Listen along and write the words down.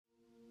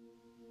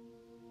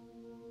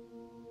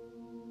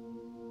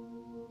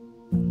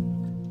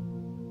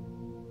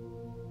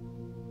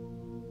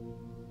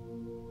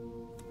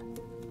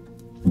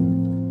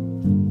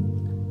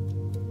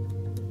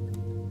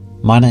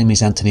My name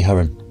is Anthony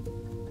Hurren.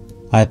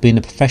 I have been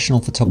a professional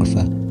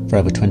photographer for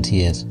over 20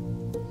 years.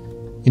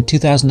 In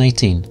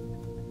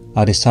 2018,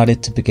 I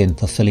decided to begin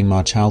fulfilling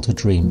my childhood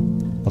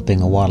dream of being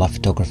a wildlife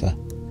photographer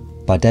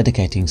by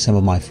dedicating some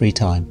of my free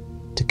time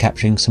to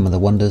capturing some of the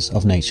wonders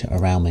of nature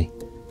around me.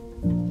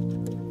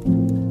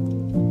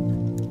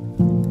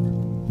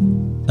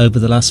 Over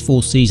the last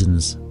 4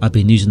 seasons, I've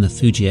been using the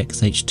Fuji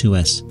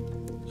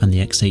XH2s and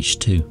the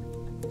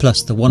XH2,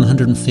 plus the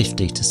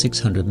 150 to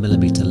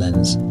 600mm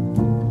lens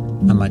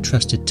and my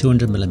trusted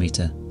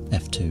 200mm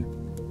f2.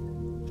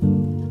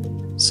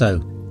 So,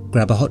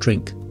 grab a hot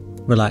drink,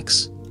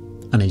 relax,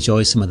 and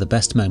enjoy some of the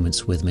best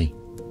moments with me.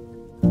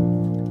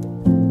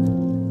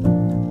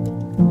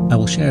 I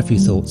will share a few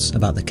thoughts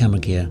about the camera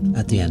gear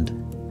at the end.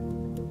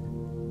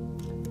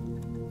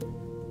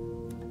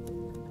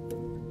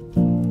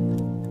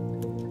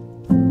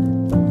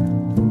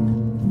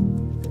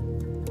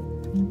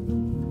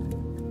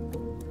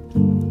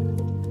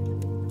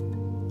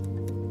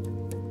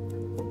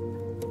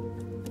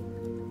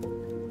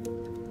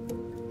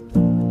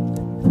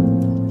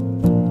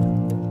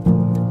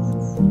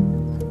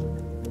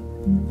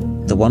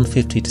 The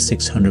 150 to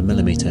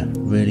 600mm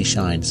really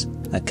shines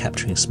at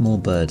capturing small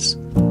birds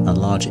and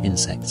larger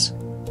insects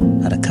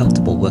at a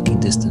comfortable working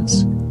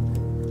distance.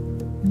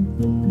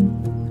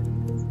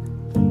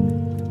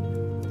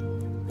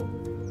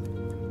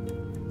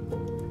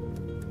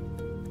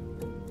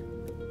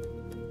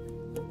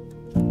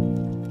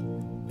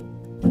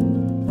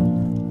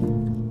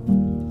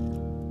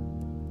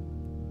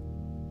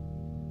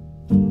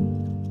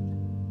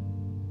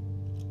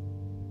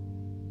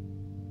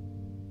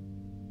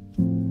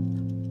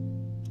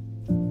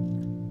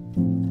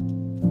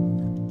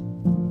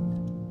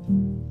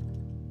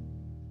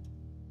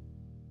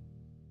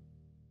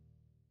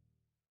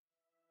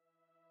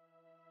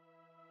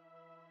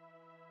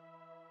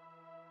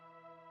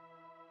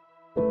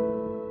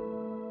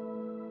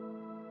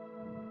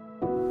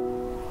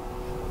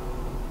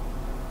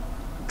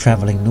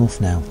 Travelling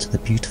north now to the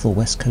beautiful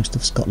west coast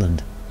of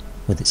Scotland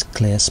with its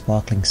clear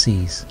sparkling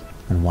seas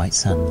and white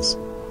sands.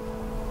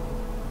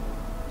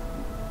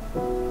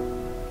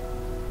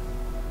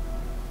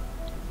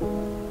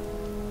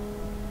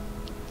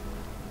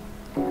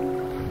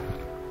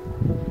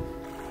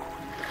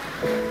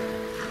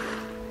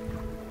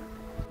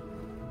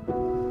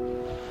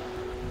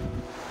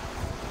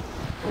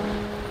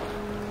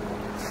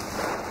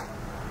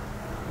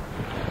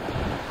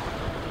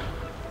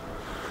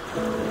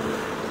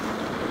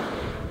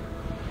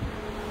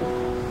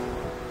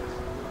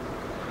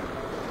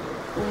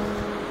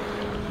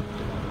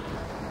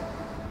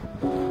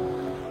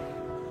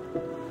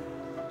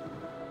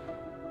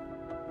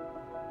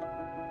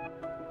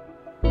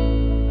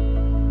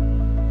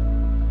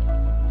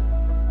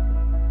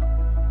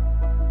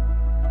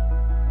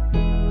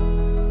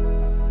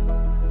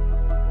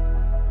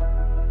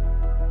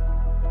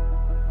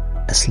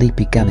 A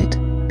sleepy gannet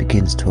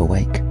begins to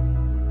awake.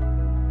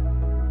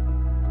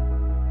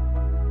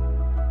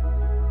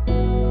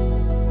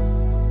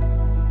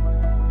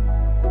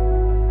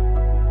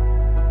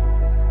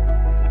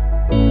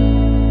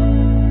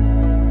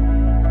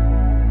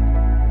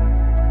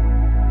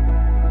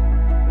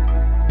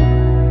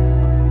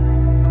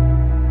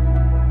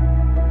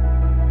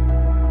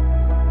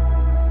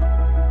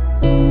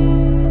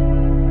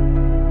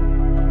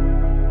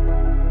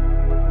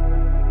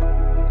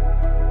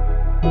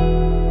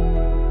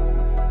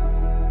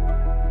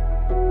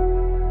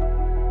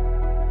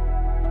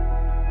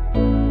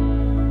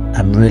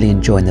 I'm really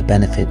enjoying the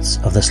benefits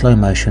of the slow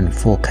motion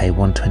 4K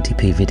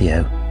 120p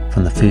video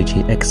from the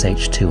Fuji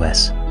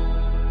XH2s.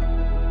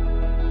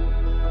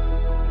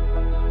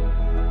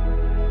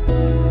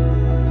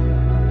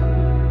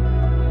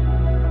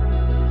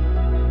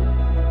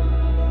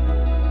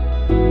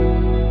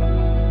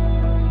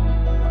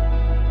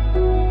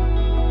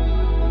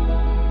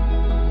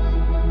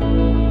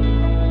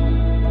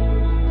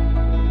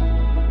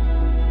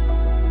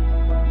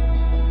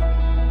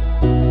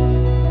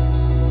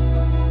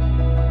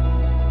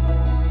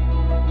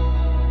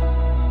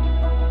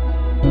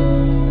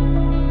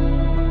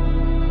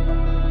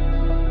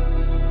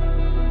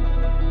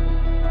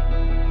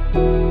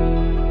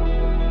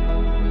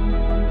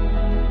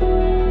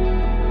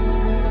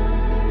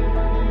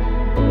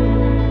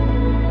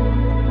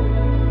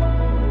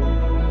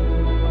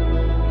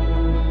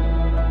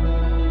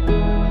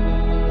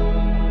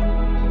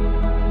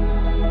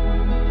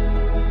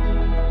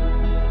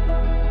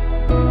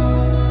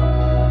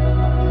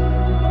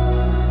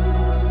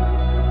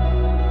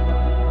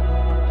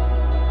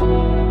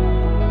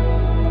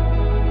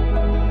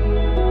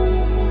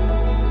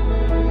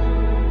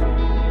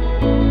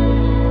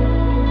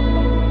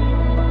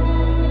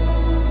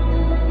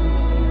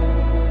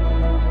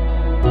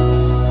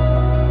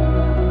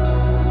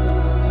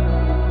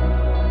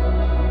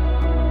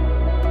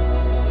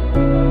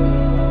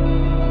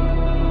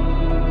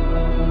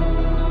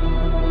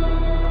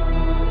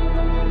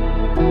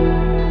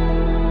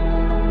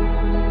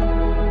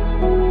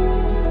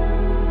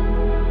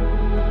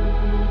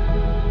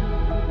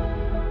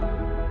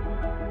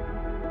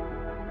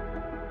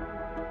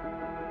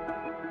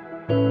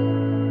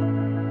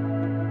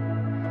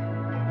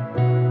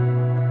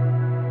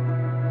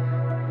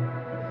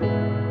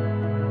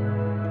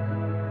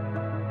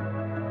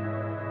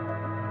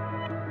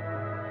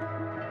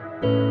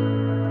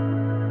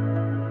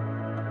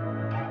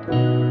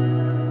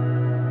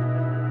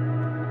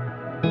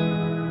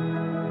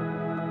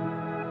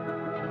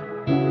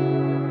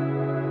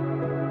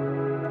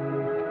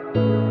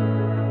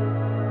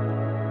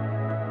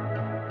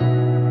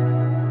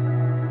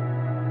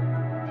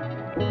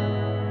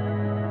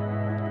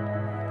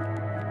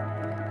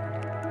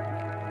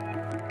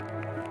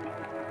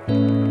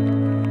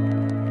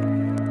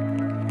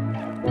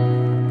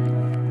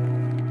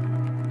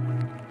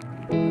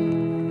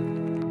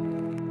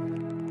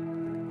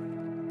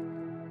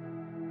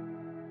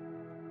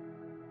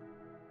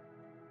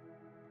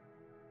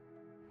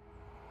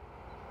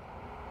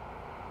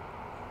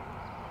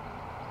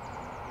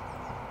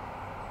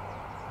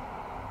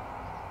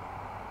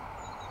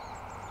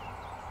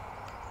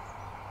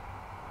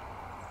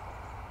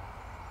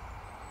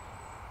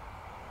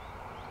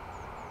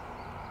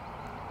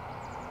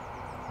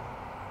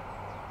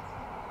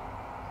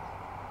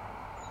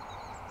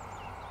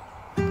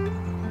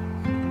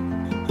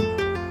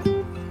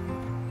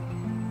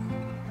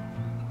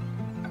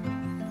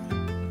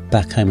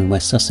 Back home in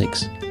West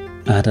Sussex,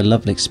 I had a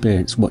lovely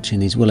experience watching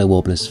these willow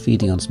warblers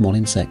feeding on small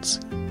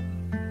insects.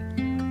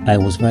 I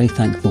was very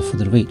thankful for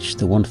the reach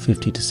the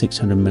 150 to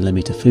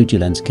 600mm Fuji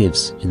lens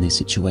gives in these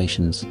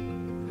situations.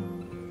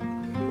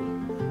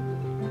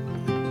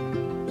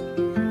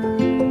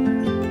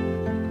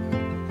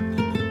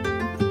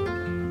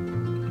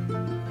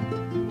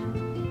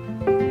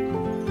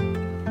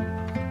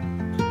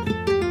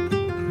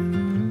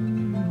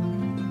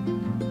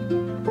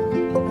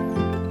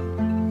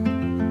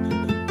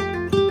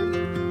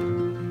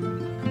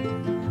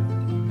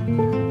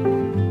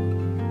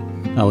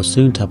 I was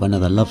soon to have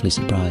another lovely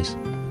surprise,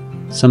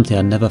 something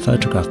I'd never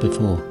photographed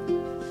before.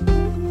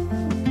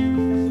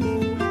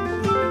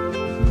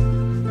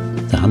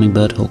 The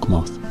hummingbird hawk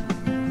moth.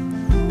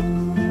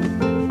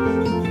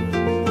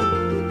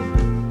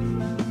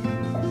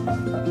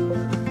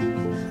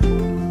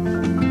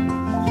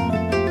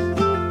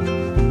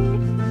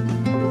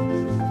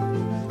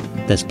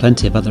 There's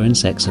plenty of other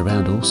insects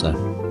around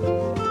also.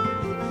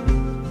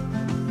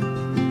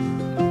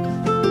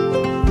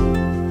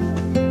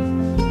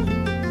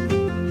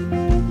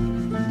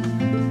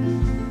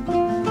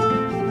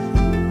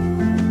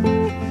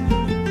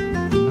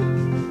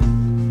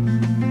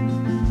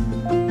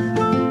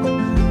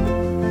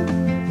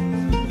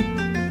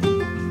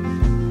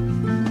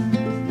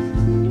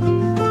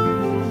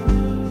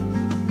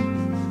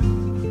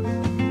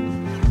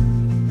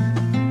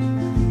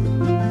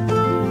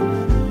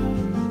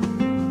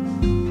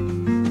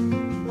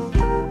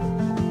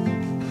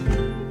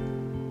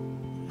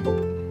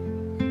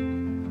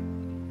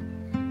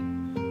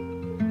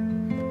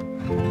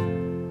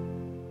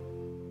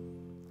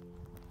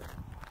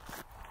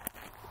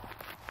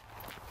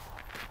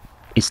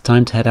 It's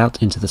time to head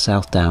out into the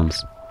South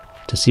Downs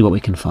to see what we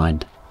can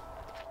find.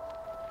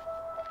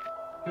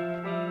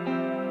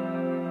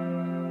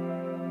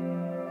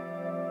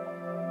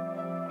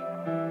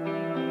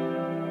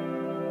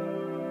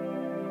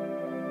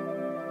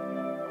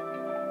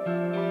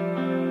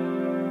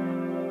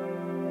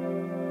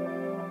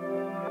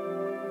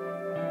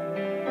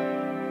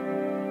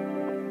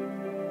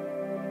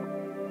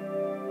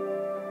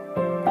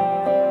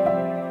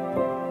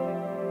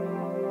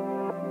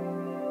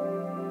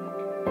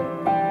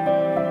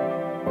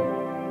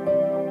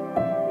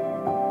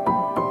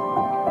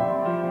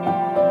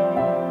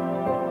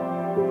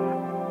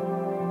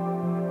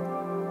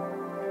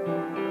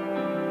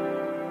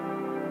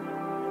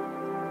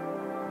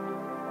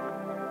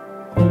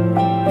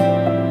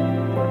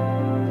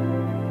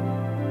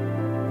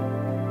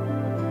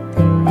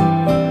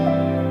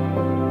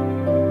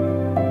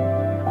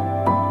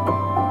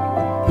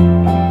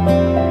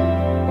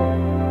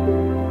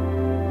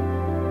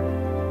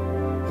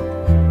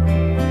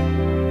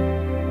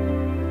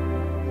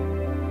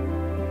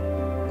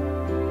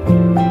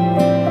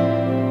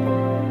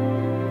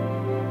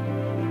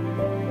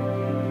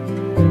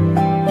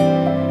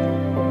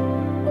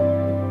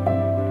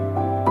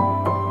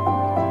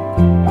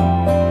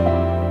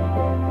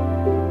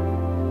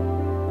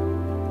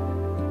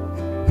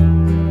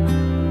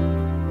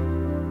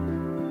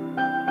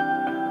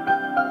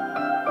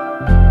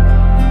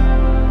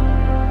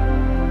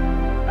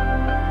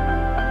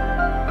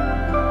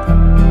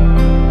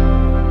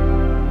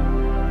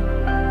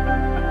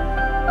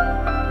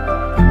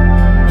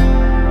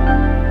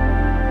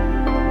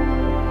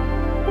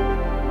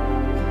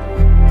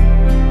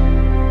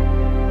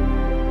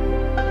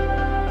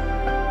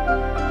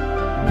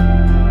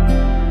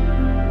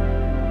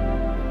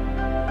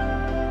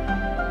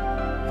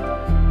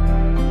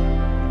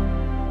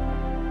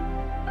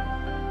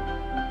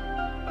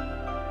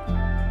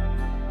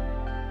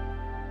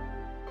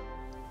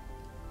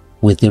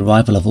 With the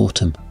arrival of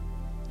autumn,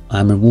 I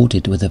am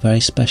rewarded with a very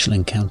special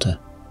encounter.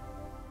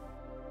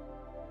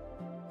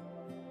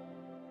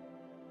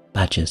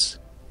 Badgers.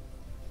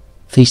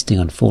 feasting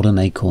on fallen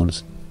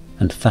acorns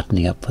and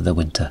fattening up for the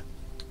winter.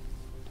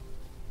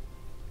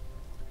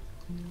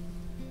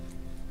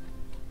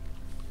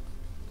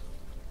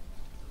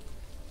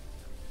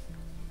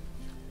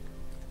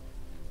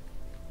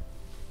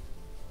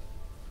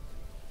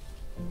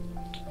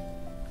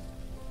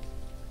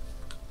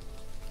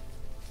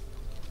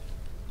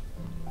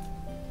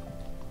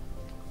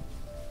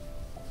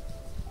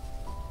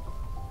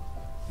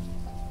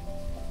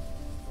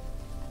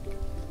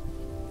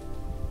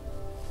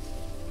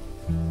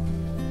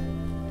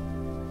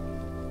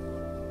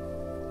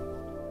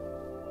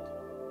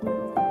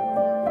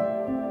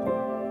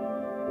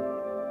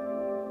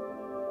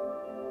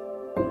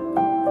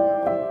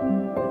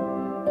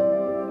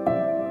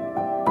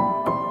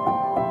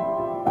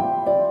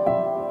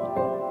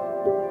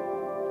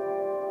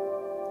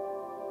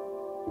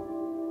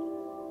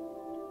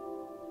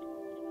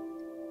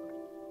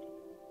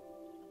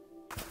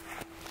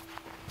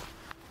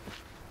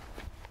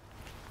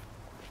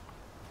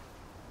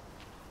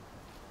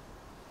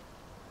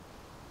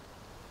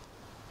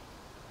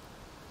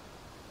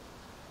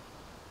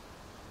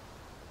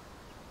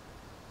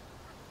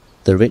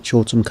 The rich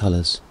autumn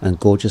colours and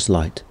gorgeous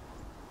light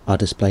are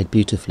displayed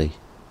beautifully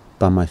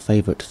by my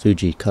favourite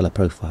Fuji colour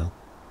profile,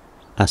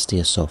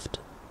 Ardie Soft.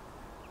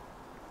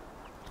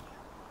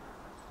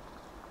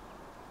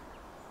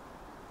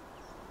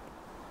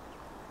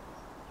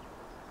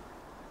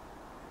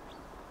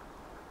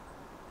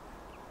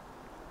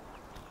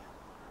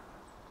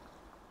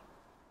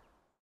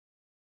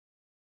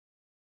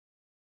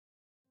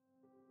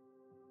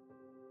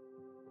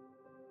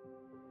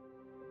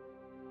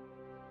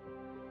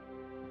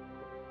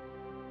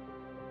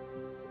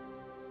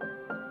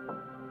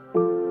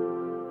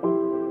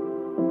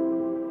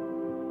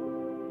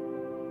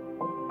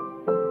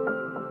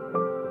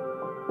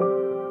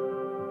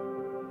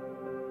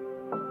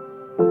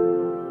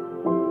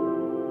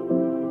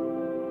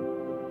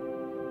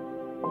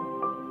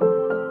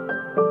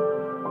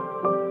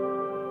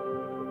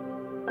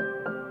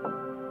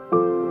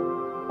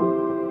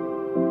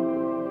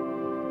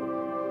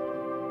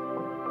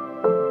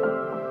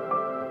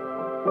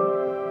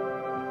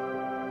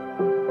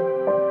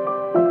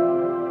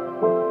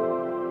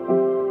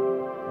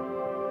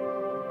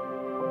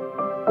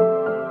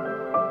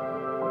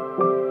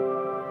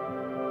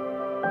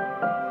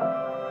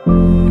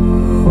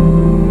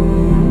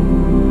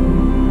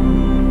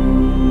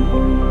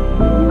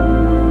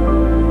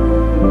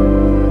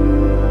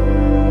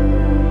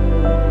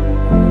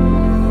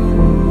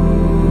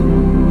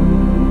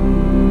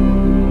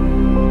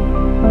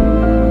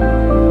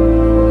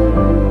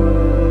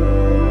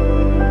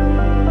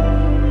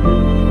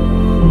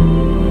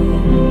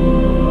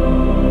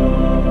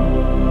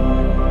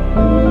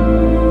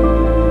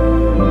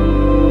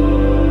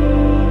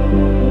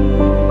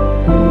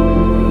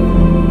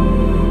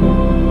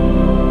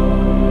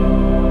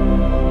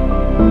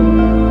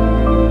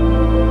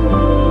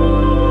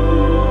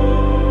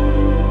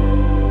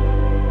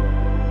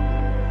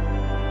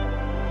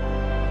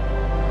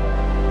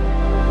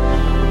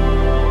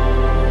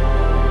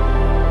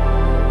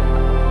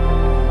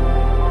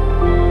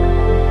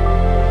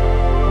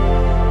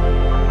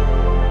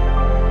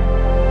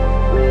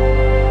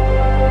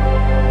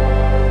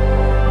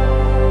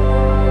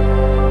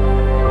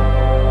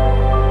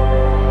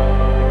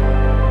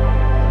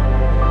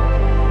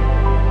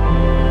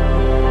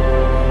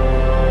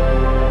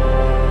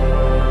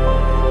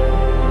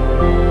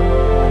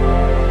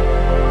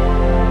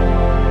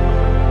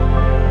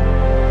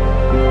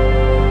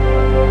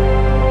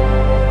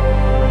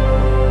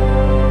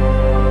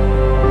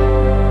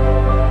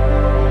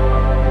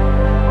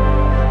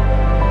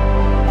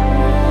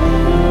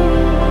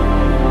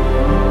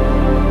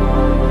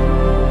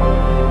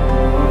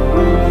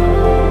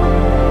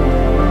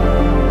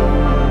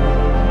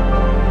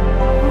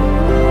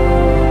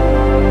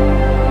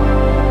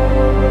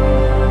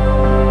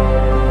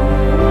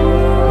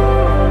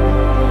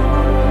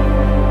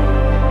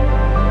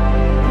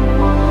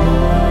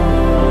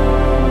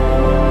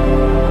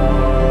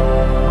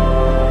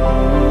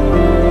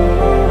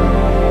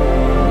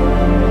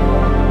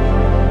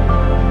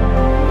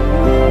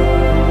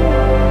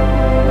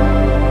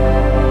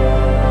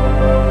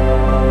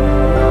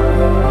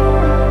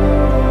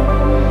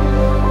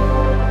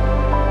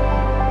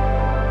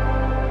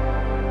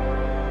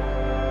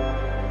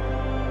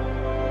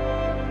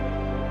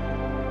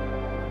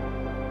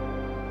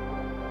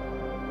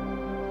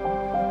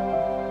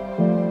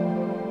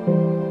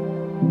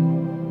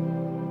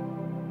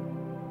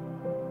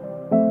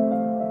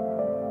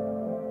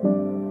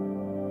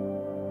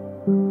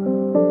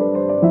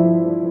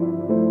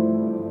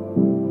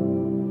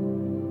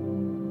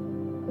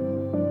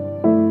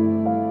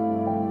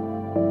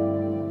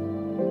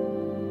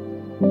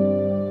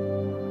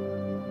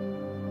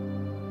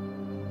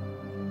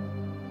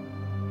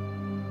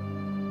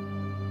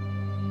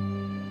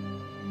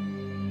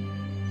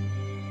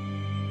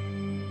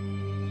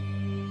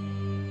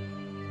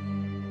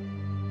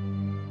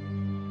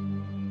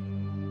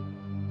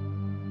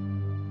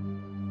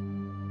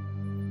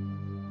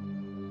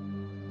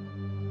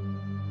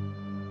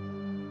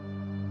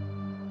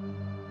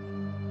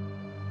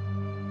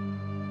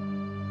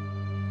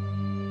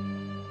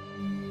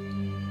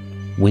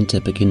 winter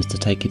begins to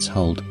take its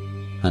hold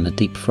and a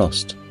deep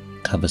frost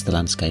covers the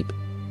landscape.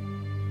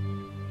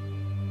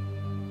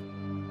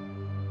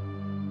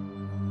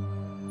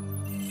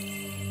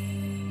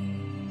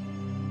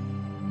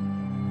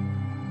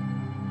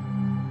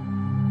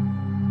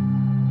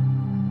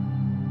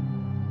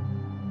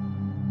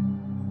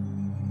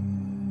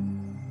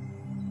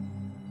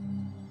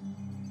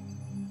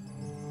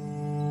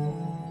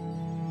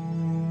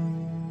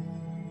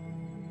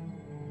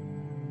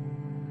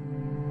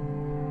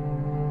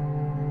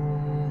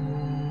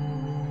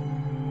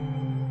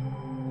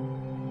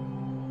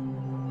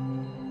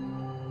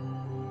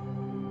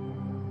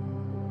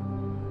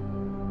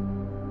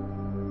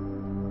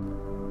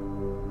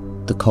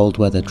 The cold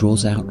weather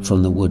draws out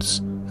from the woods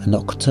a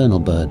nocturnal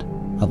bird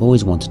I've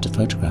always wanted to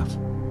photograph.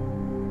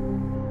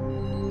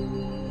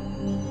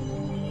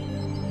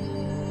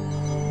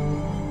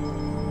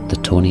 The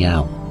tawny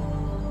owl.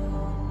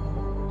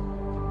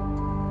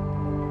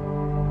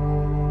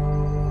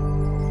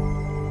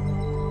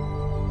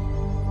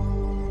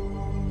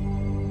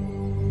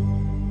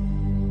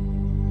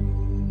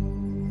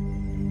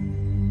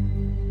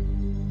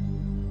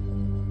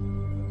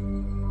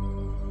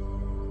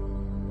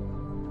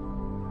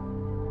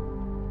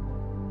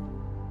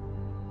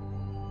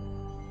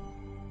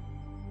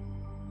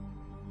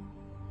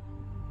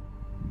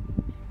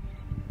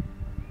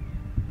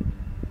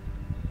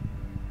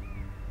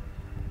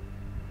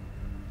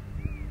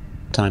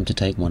 Time to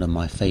take one of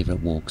my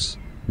favourite walks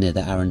near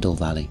the Arundel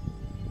Valley.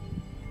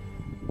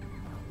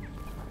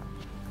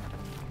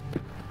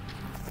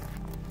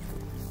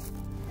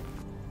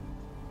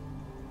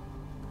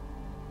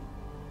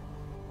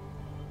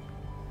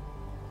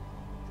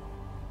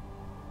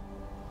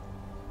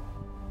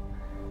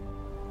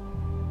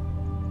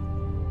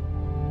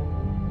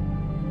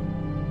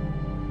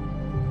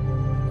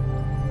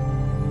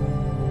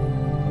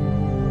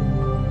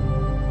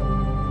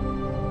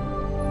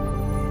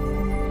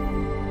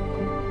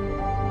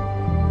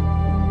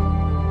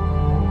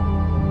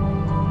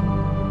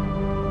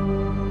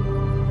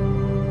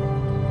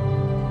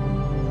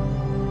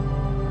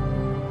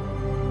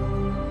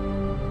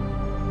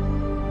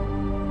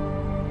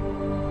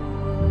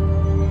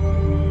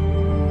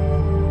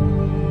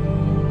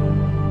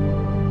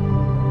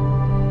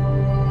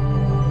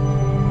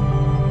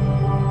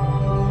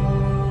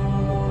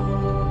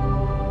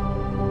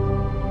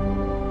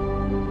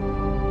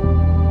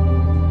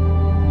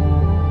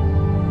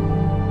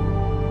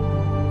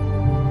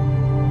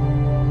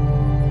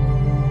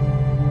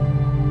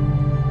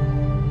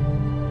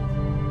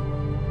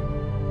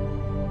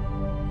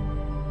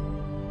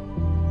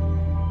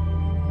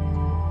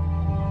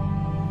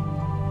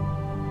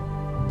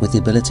 With the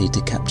ability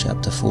to capture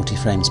up to 40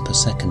 frames per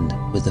second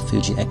with the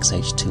Fuji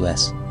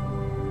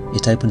XH2s,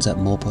 it opens up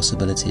more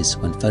possibilities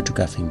when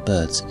photographing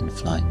birds in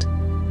flight.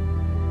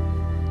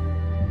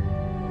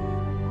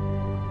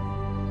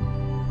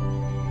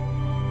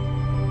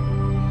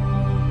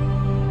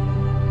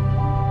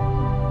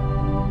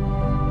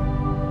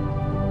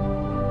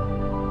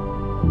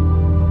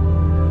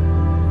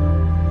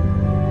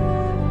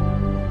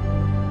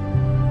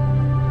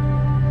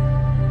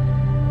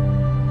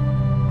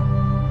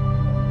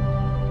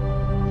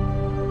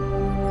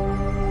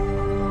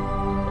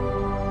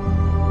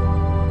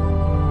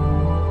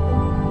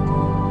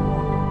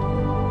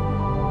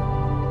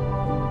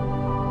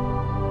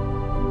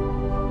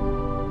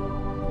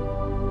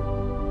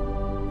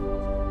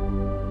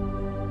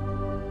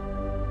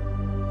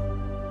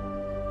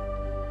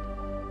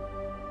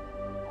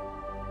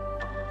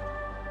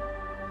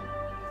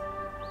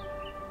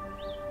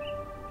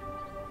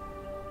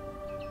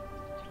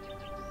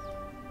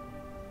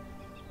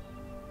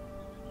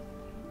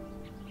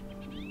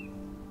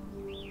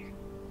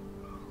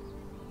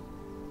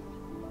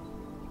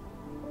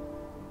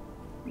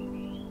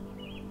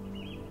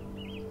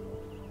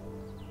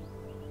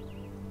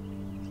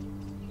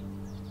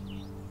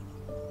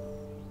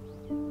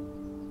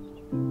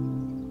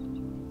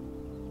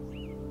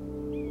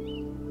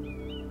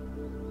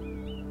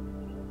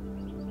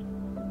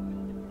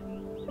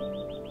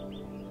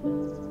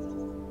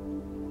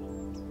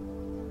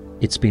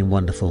 It's been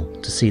wonderful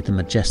to see the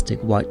majestic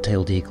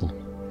white-tailed eagle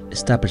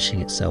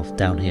establishing itself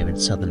down here in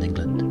southern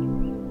England.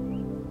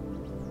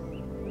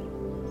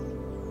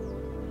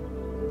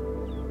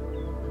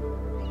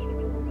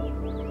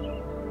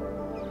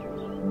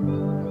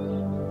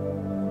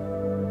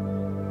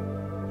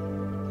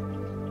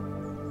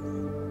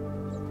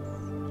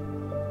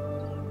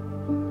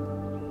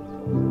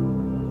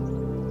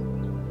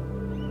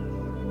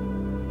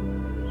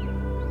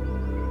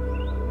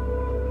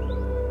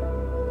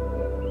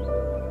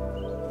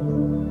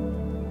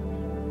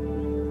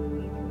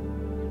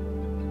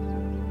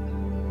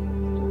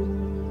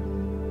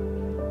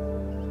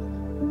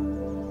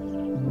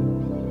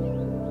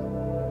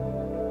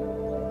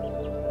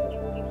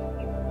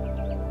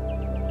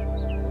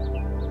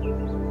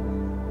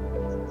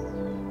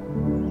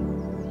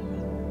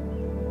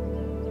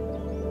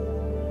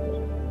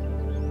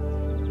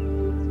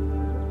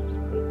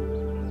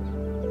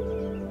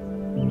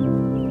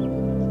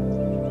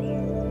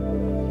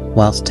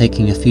 Whilst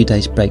taking a few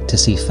days break to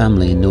see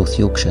family in North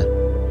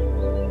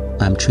Yorkshire,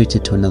 I am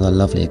treated to another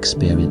lovely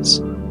experience.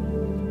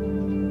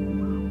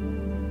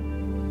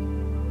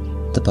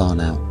 The barn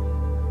owl.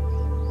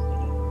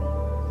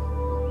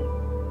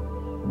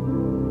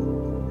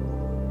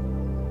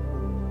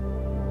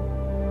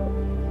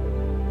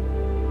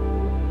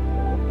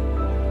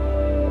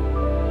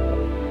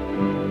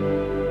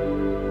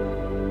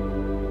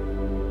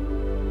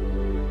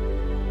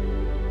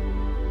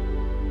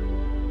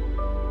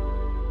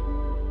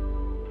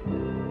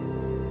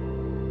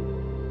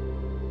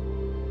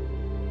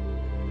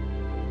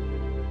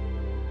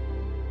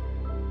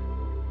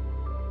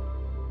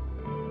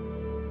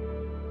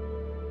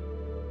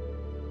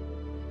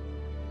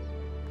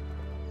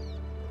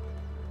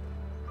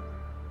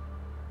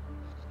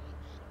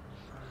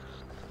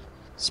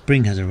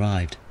 Spring has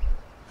arrived,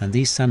 and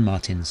these sand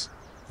martins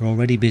are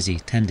already busy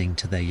tending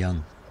to their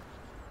young.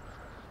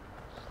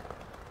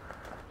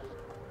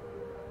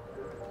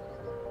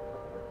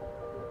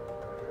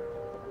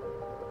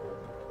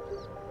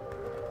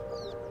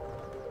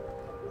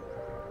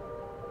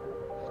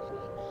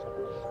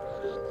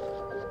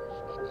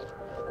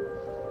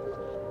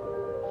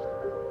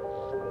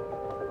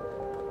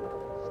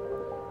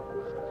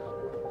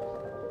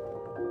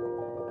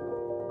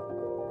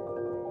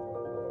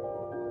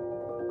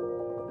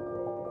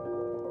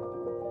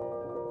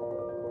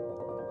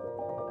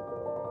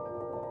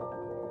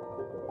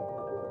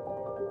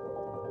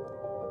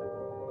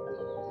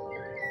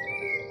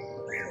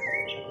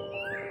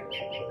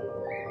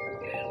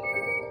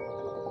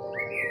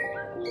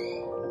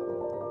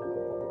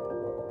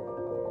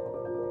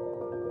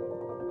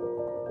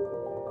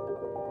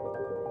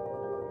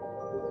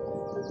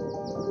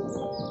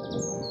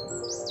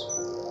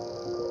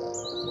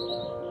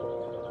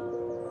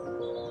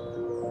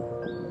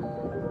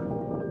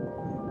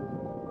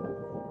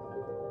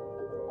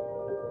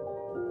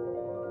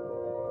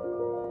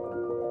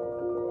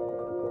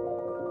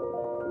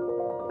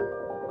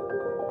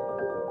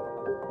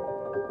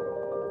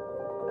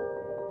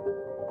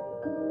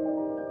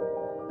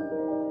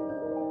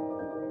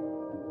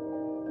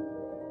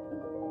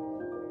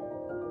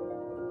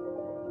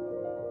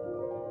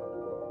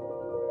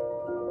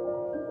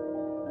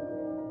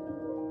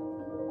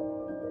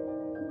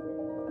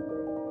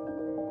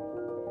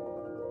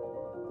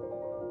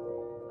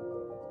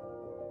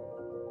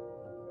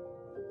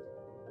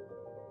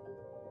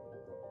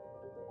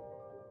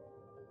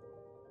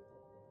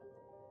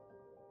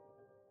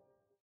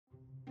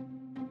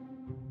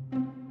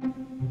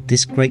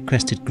 This great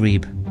crested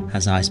grebe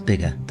has eyes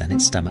bigger than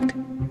its stomach.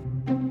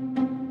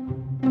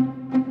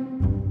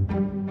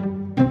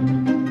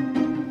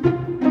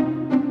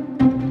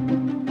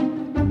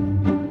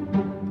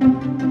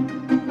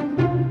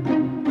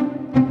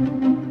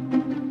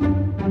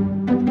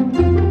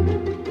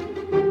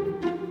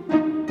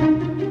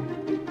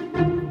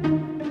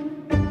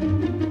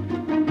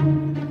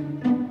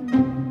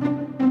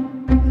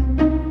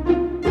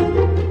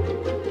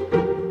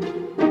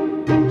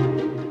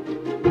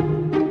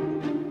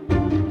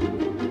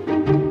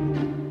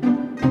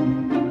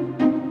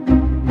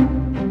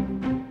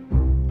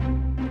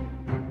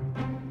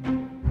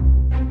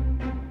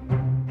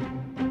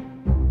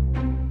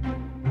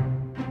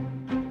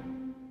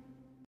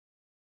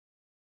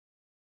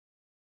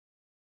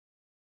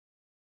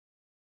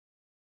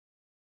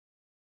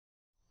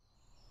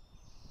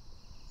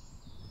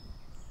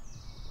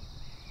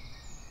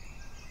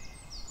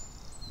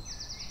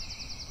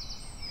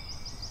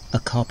 A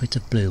carpet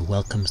of blue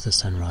welcomes the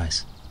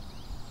sunrise.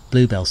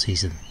 Bluebell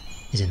season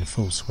is in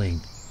full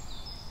swing.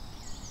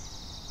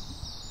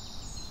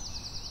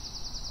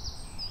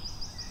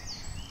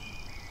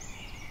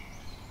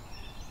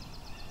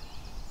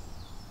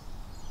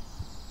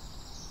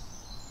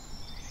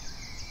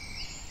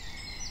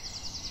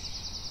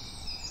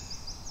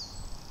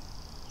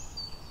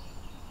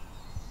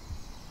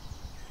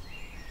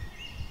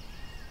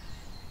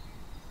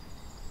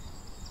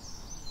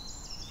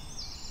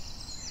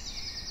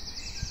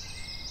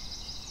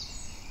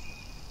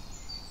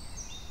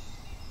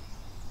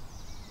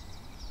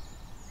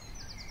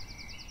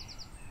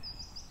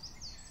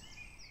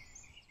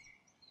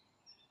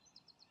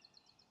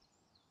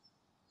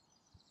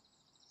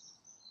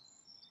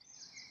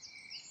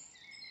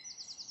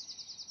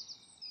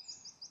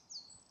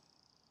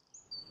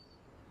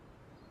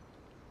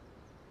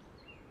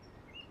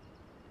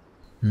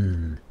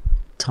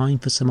 Time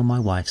for some of my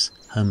wife's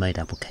homemade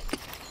apple cake.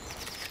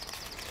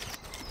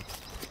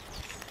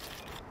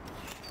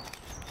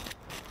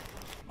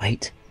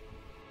 Wait.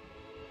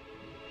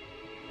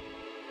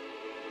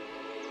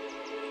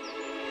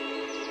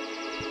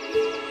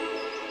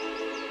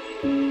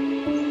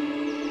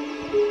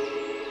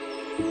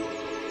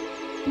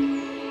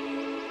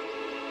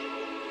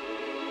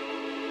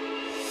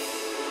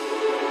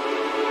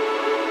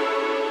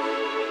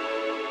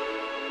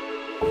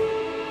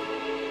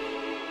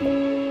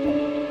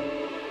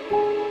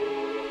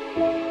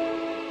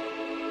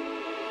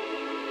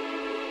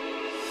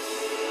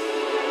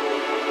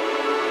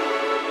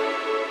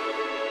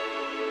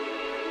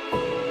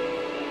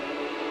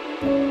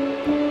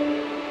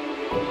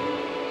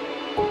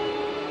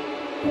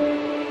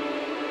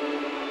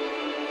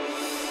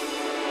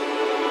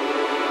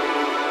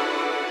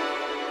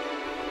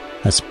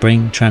 As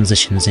spring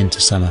transitions into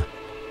summer,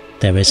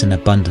 there is an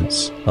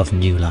abundance of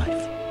new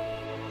life.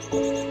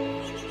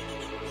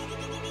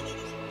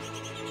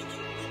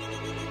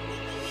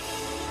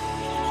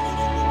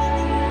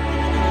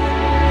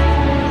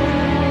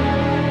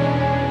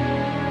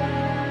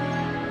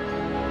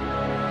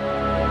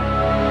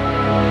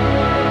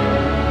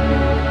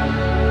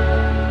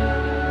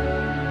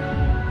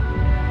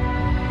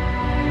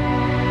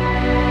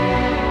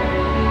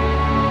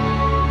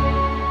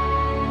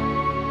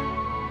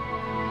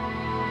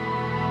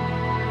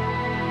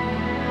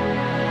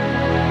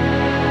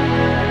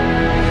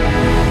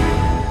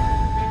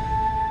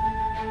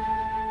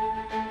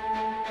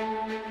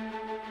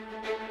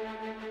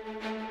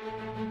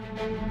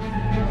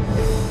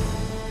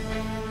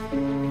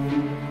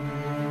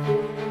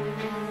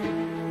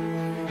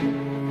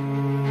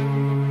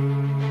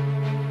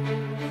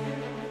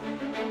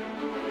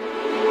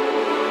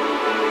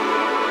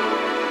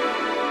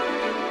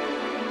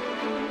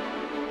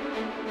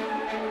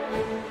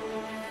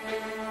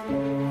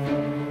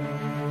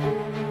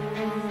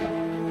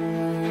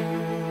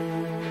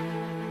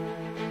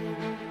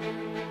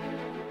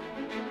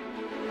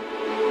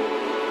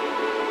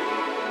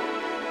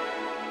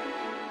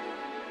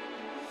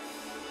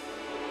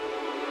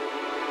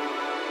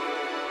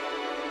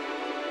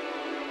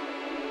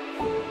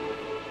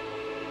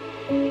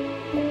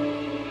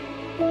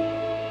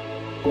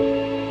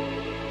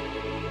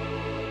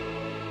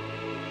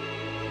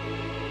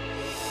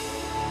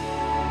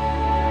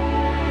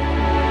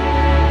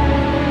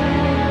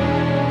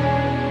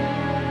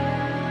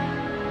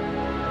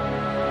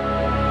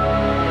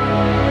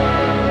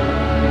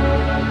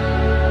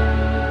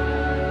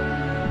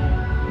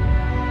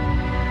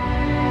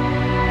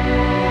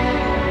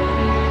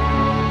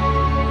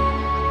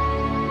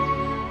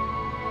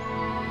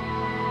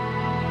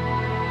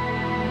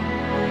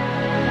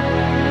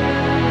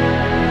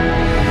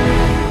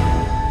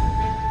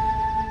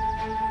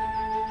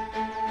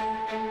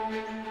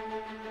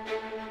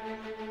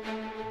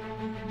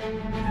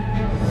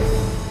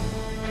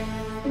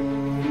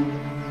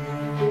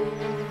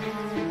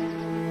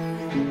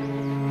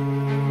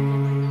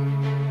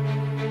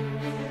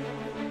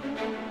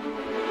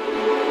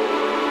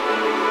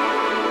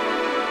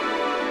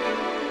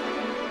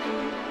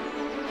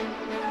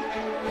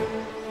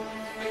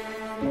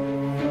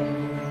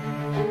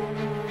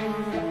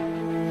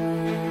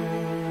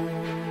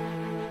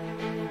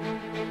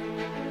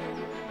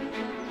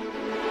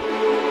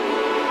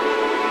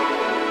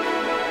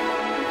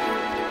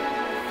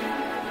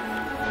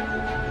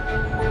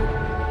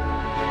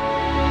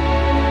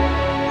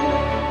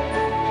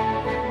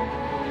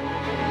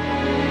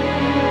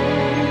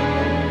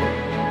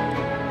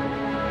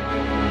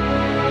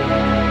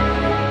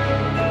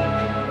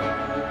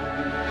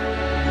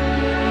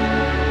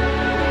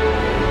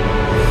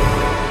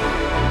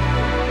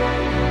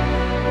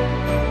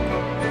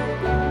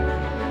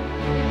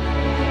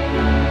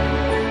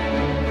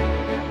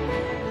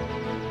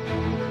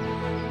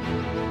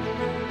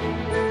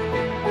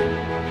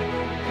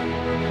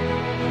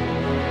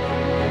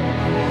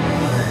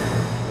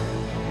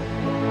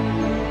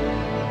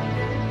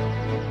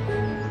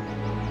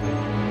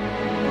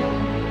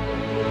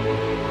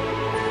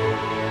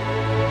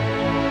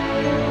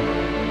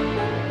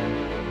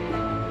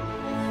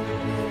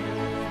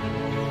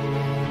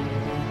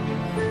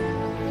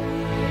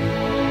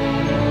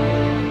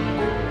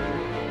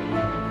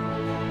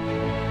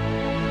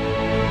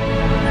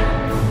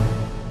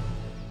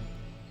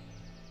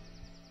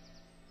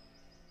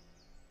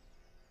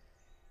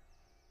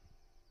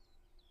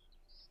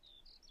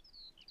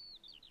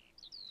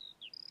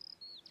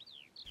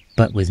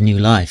 But with new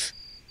life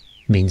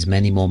means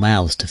many more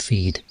mouths to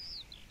feed.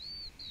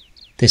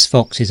 This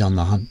fox is on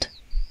the hunt.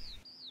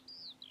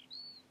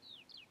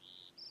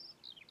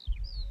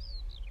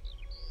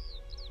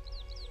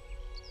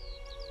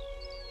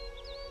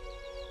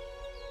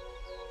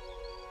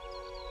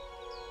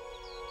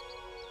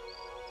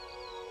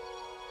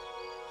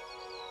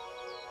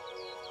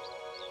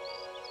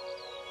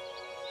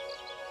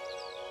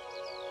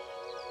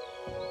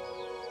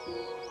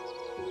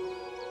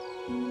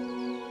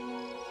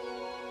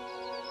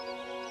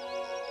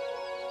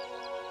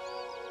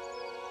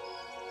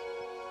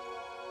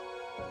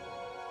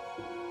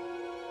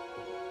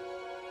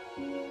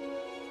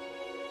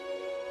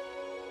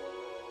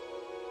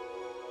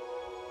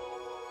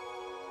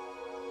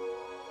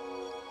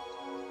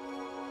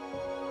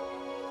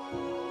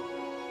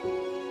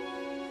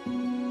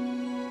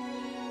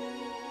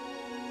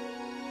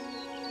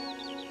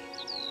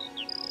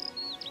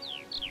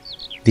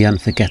 The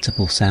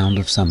unforgettable sound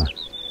of summer.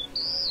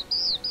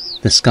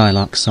 The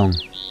skylark song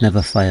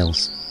never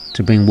fails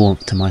to bring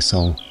warmth to my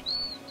soul.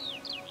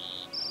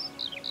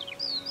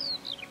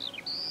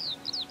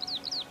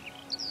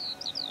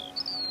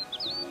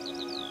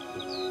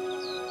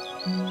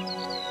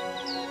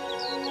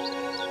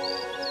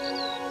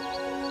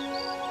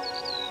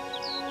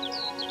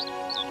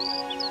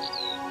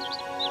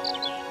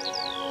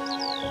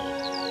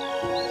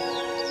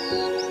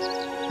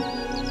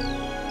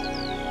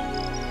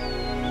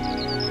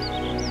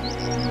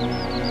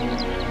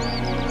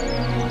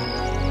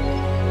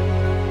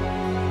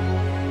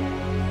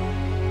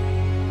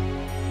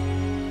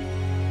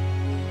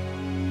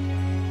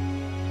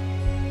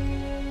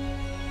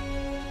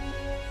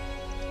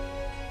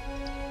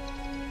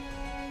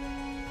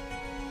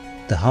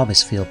 The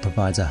harvest field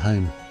provides a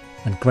home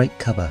and great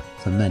cover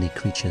for many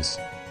creatures.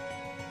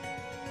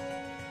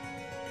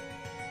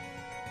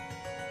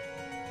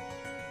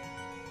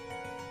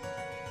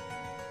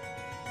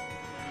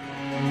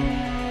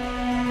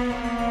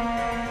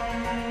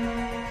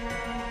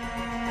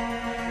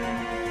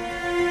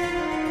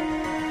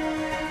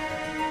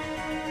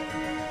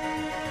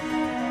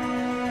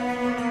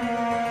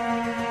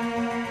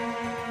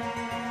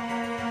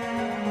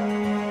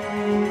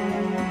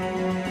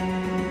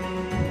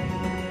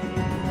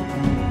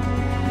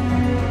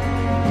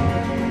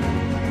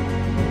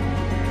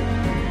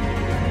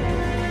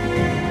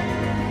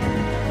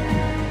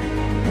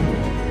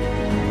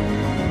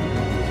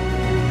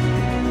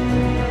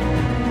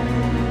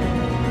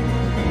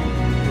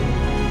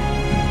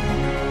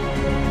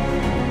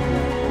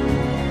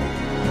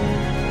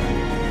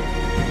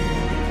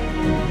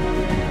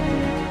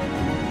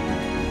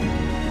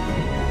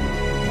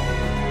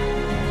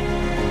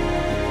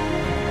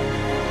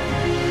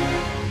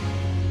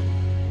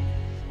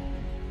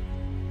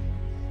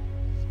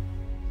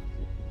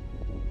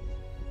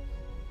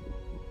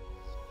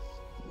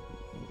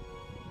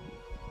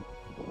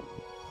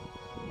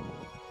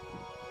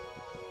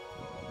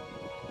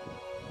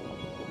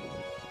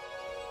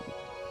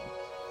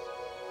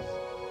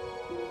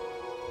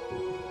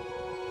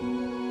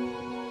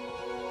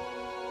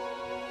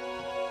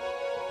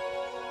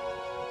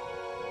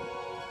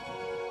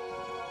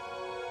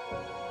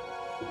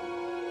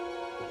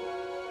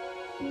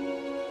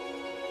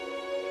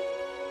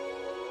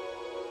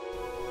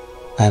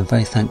 I am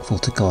very thankful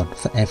to God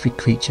for every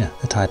creature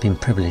that I have been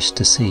privileged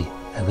to see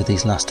over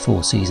these last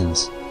 4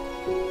 seasons.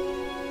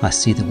 I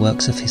see the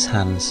works of His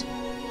hands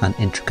and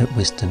intricate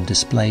wisdom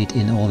displayed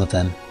in all of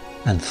them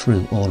and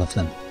through all of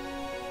them.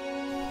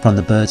 From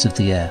the birds of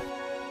the air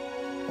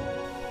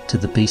to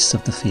the beasts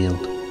of the field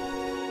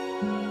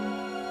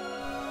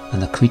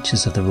and the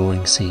creatures of the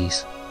roaring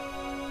seas,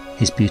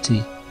 His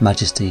beauty,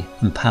 majesty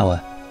and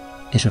power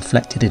is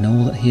reflected in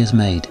all that He has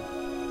made,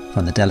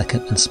 from the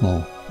delicate and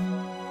small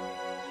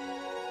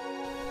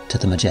to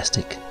the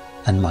majestic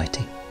and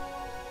mighty.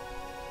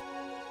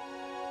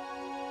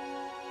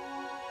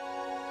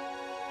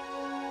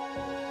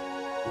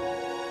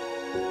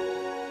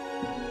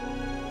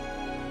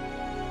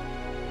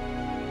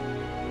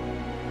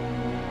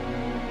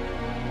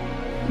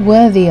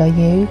 Worthy are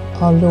you,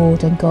 our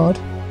Lord and God,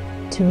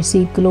 to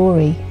receive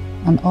glory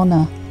and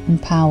honour and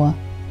power,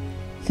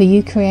 for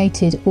you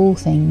created all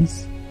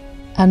things,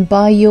 and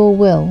by your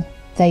will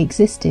they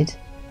existed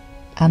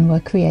and were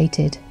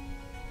created.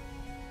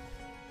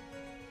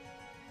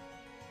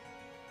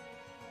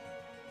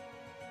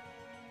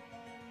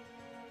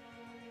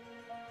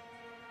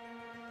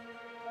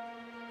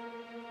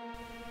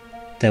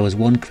 There was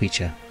one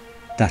creature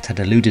that had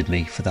eluded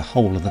me for the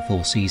whole of the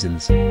 4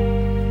 seasons,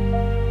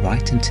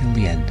 right until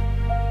the end.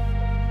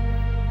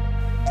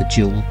 The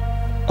jewel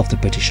of the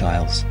British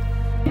Isles,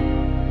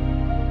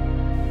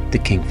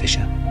 the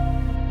kingfisher.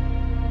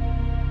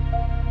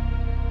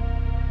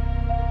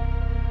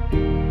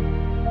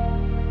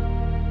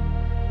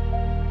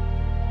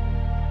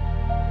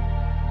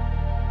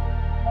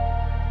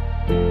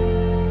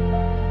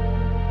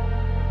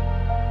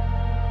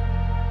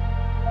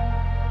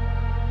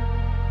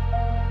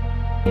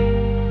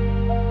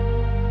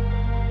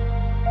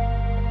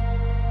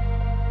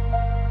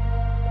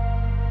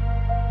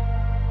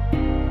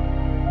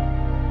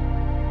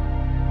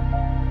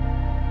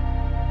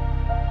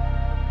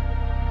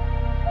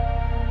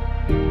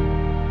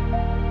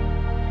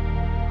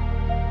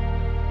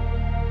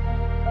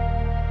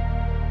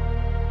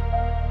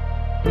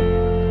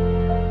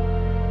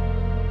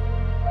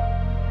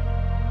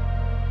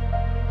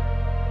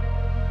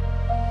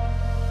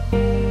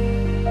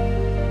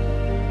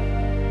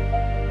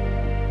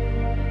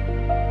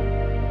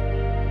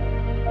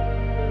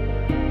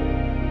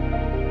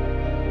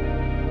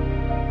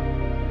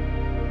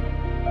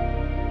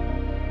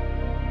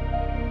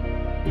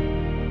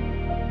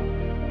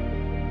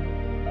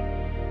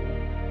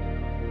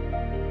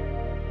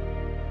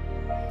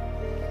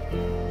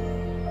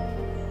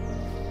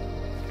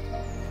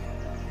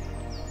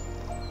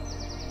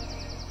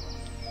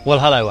 Well,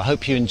 hello, I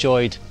hope you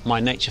enjoyed my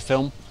nature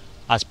film.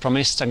 As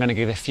promised, I'm going to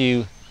give a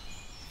few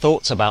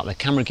thoughts about the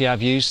camera gear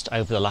I've used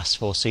over the last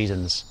 4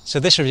 seasons. So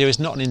this review is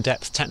not an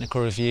in-depth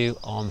technical review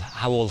on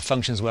how all the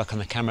functions work on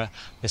the camera.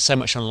 There's so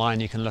much online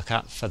you can look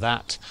at for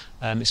that.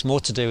 It's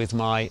more to do with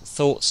my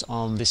thoughts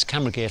on this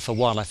camera gear for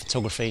wildlife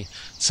photography,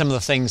 some of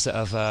the things that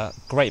have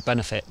great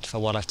benefit for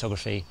wildlife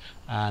photography,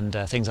 and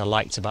things I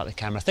liked about the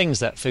camera, things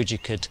that Fuji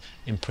could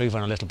improve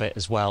on a little bit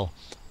as well.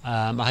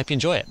 I hope you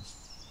enjoy it.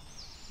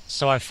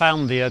 So I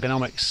found the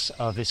ergonomics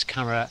of this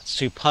camera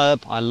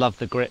superb. I love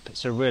the grip.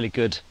 It's a really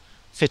good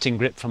fitting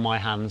grip for my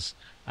hands,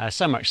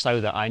 so much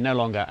so that I no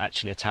longer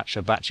actually attach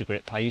a battery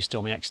grip. I used to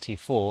on my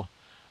X-T4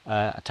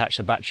 attach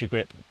a battery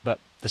grip, but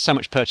there's so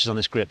much purchase on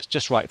this grip, it's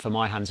just right for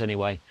my hands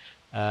anyway,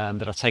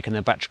 that I've taken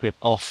the battery grip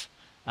off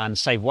and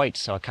save weight,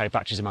 so I carry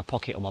batteries in my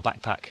pocket or my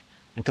backpack.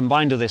 And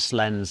combined with this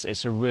lens,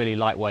 it's a really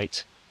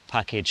lightweight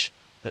package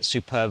that's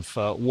superb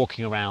for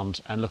walking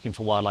around and looking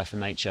for wildlife in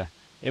nature.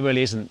 It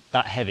really isn't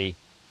that heavy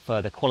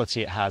for the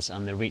quality it has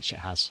and the reach it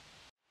has.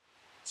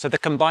 So the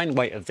combined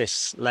weight of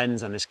this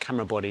lens and this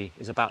camera body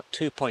is about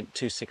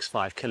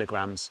 2.265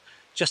 kilograms,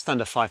 just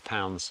under 5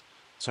 pounds.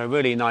 So a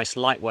really nice,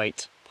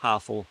 lightweight,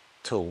 powerful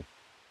tool.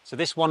 So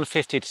this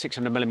 150 to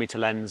 600mm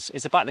lens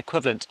is about the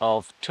equivalent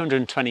of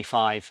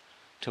 225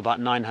 to about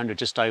 900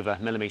 just over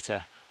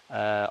millimeter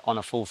on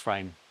a full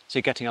frame. So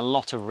you're getting a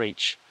lot of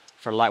reach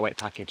for a lightweight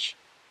package.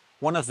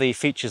 One of the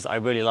features that I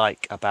really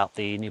like about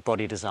the new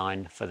body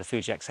design for the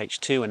Fuji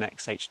XH2 and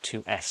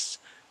XH2s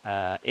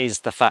is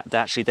the fact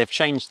that actually they've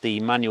changed the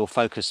manual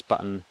focus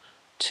button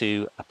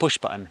to a push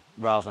button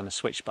rather than a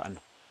switch button.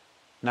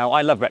 Now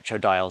I love retro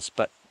dials,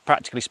 but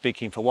practically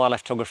speaking for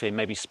wildlife photography and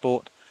maybe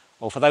sport,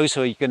 or for those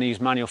who are going to use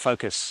manual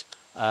focus,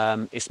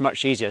 it's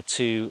much easier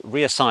to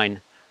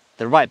reassign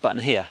the right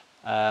button here.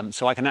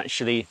 So I can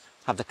actually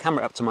have the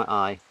camera up to my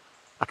eye.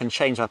 I can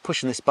change by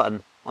pushing this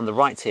button on the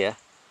right here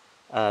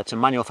to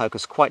manual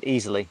focus quite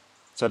easily.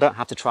 So I don't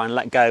have to try and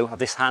let go of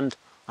this hand.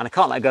 And I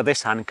can't let go of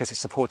this hand because it's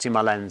supporting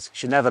my lens. You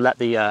should never let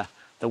the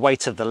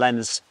weight of the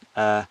lens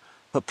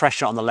put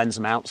pressure on the lens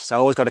mount. So I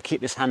always got to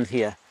keep this hand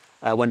here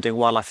when doing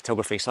wildlife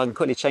photography. So I can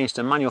quickly change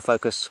to manual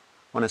focus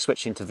when I'm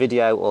switching to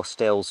video or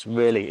stills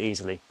really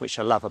easily, which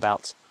I love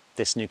about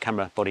this new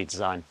camera body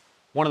design.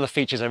 One of the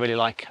features I really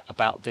like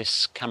about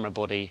this camera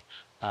body,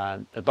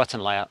 the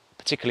button layout,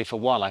 particularly for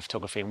wildlife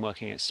photography and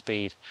working at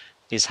speed,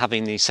 is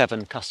having the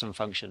 7 custom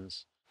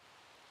functions.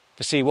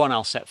 For C1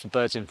 I'll set for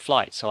birds in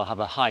flight, so I'll have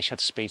a high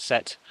shutter speed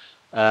set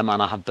and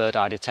I'll have bird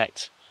eye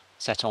detect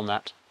set on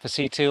that. For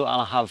C2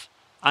 I'll have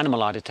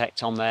animal eye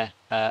detect on there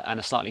and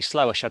a slightly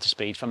slower shutter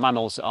speed for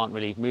mammals that aren't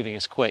really moving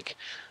as quick.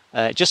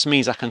 It just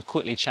means I can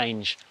quickly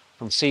change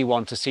from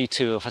C1 to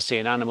C2 if I see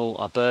an animal,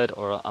 a bird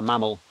or a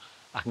mammal.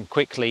 I can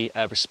quickly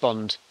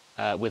respond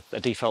with the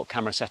default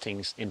camera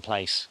settings in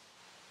place.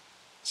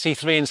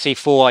 C3 and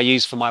C4 I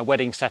use for my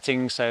wedding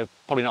settings, so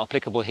probably not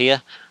applicable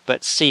here,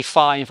 but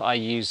C5 I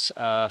use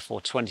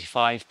for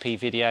 25p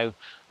video,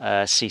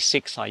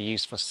 C6 I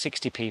use for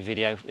 60p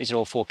video, these are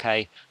all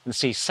 4K, and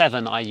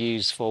C7 I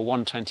use for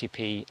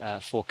 120p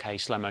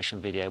 4K slow motion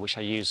video, which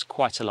I use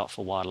quite a lot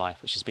for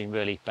wildlife, which has been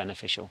really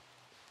beneficial.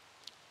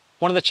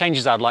 One of the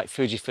changes I'd like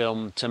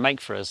Fujifilm to make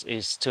for us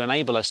is to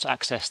enable us to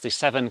access the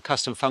 7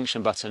 custom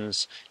function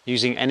buttons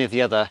using any of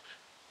the other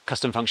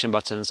custom function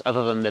buttons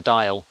other than the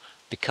dial,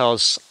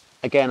 because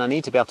again I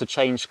need to be able to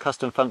change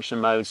custom function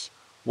modes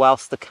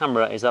whilst the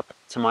camera is up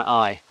to my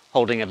eye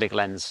holding a big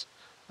lens.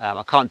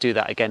 I can't do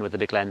that again with the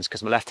big lens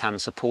because my left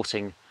hand's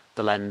supporting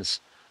the lens.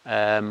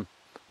 One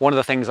of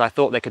the things I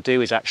thought they could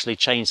do is actually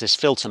change this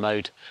filter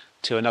mode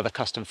to another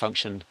custom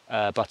function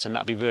button.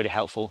 That'd be really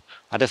helpful.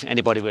 I don't think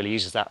anybody really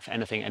uses that for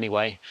anything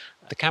anyway.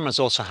 The cameras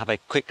also have a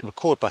quick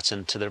record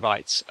button to the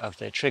right of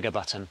the trigger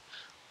button,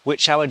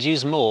 which I would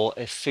use more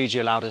if Fuji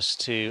allowed us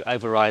to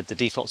override the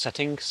default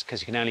settings,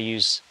 because you can only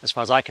use, as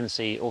far as I can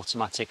see,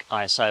 automatic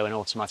ISO and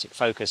automatic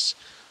focus.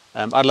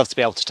 I'd love to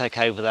be able to take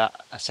over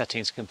that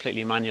settings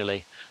completely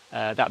manually.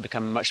 That would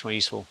become much more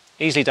useful.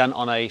 Easily done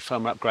on a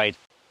firmware upgrade.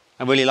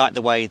 I really like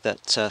the way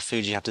that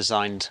Fuji have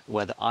designed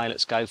where the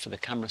eyelets go for the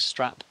camera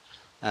strap.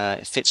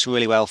 It fits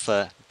really well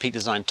for Peak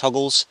Design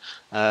toggles.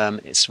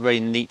 It's really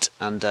neat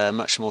and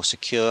much more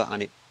secure,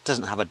 and it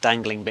doesn't have a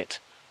dangling bit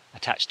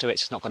attached to it.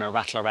 It's not going to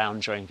rattle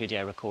around during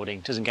video recording.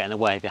 It doesn't get in the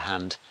way of your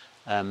hand.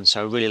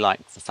 So I really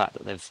like the fact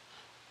that they've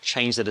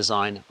changed the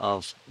design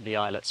of the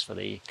eyelets for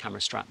the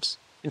camera straps.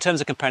 In terms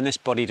of comparing this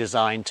body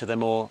design to the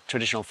more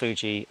traditional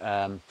Fuji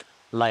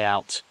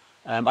layout,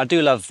 I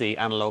do love the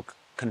analog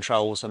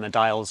controls and the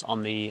dials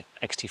on the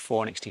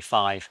X-T4 and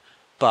X-T5,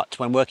 but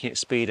when working at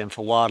speed and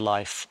for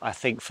wildlife, I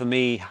think for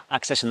me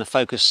accessing the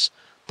focus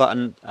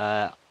button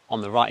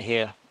on the right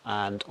here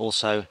and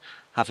also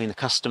having the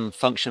custom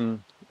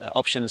function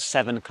options,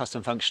 7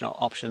 custom functional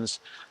options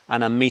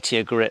and a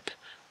meteor grip,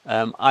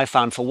 I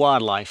found for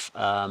wildlife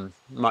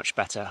much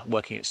better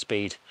working at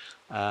speed.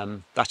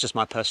 That's just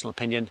my personal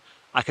opinion.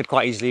 I could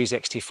quite easily use the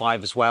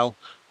X-T5 as well,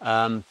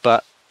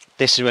 but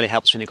this really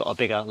helps when you've got a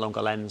bigger,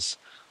 longer lens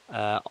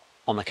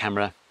on the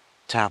camera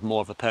to have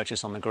more of a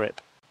purchase on the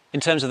grip. In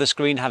terms of the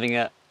screen, having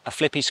a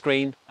flippy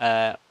screen,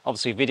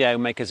 obviously video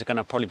makers are going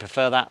to probably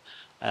prefer that.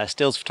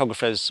 Stills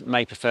photographers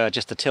may prefer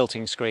just a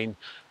tilting screen.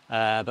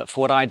 But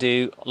for what I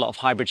do, a lot of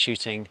hybrid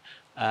shooting,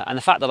 and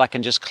the fact that I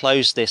can just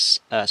close this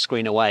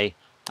screen away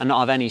and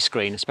not have any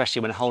screen,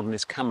 especially when holding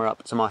this camera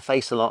up to my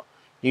face a lot,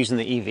 using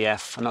the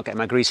EVF and not getting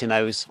my greasy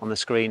nose on the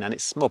screen, and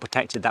it's more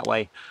protected that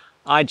way.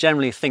 I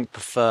generally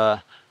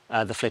prefer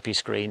the flippy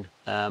screen.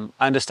 I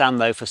understand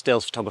though for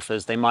stills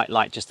photographers they might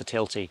like just the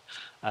tilty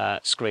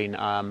screen,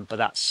 but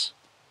that's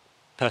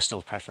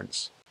personal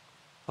preference.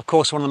 Of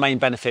course, one of the main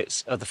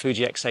benefits of the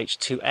Fuji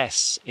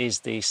XH2s is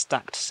the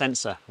stacked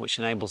sensor, which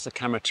enables the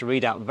camera to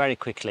read out very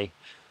quickly,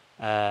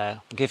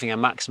 giving a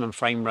maximum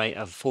frame rate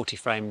of 40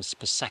 frames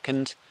per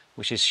second,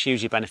 which is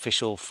hugely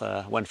beneficial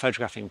for when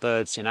photographing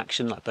birds in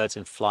action, like birds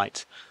in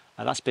flight.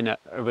 That's been a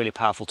really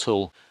powerful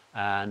tool.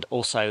 and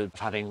also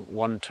having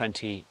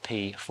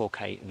 120p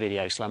 4K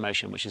video slow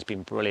motion, which has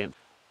been brilliant.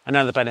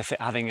 Another benefit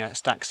of having a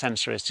stack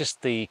sensor is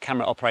just the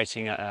camera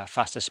operating at a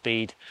faster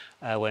speed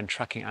when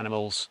tracking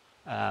animals.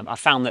 I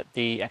found that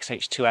the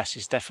XH2s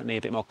is definitely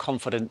a bit more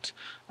confident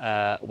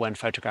when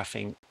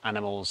photographing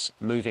animals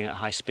moving at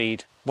high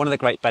speed. One of the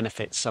great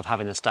benefits of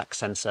having the stack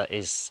sensor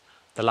is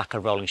the lack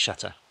of rolling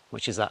shutter,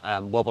 which is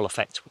that wobble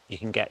effect you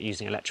can get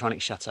using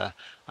electronic shutter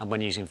and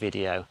when using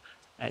video.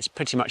 It's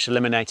pretty much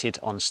eliminated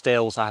on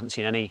stills. I haven't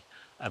seen any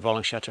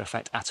rolling shutter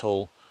effect at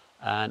all.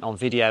 And on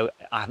video,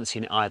 I haven't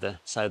seen it either.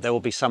 So there will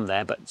be some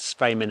there, but it's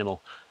very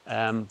minimal.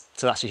 So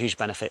that's a huge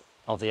benefit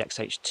of the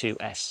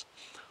XH2s.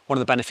 One of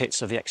the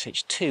benefits of the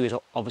XH2 is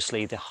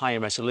obviously the higher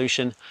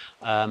resolution,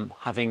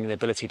 having the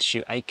ability to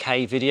shoot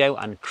 8K video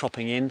and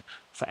cropping in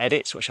for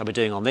edits, which I'll be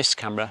doing on this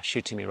camera,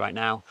 shooting me right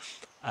now.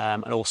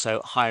 And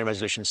also higher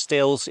resolution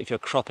stills if you're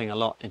cropping a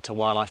lot into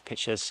wildlife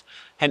pictures.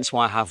 Hence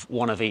why I have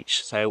one of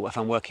each. So if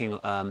I'm working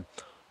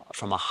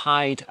from a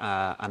hide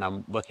and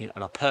I'm working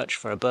on a perch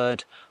for a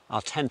bird,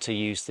 I'll tend to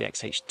use the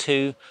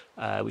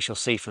XH2, which you'll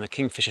see from the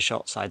kingfisher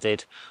shots I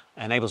did.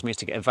 It enables me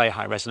to get a very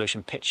high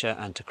resolution picture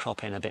and to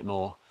crop in a bit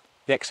more.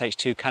 The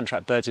XH2 can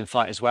track birds in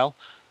flight as well,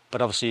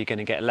 but obviously you're going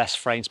to get less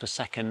frames per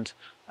second,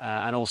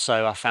 and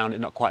also I found it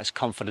not quite as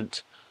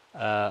confident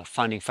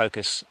finding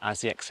focus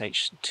as the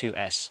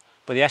XH2s.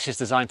 But the S is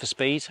designed for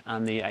speed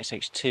and the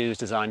XH2 is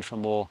designed for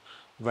more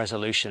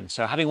resolution.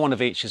 So having one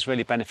of each is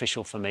really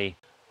beneficial for me.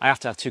 I have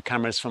to have two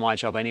cameras for my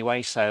job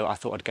anyway, so I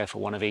thought I'd go for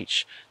one of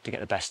each to get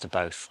the best of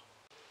both.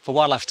 For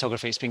wildlife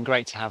photography, it's been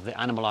great to have the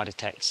animal eye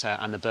detect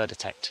and the bird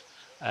detect.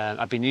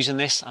 I've been using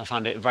this. I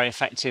found it very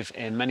effective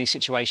in many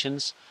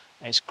situations.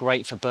 It's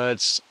great for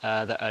birds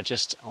that are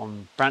just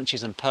on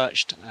branches and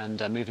perched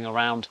and moving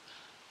around.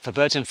 For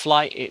birds in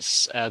flight,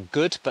 it's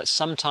good, but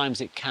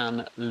sometimes it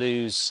can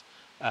lose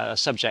a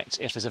subject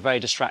if there's a very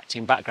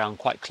distracting background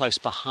quite close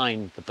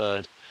behind the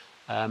bird.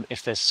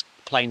 If there's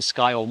plain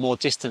sky or more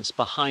distance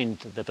behind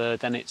the bird,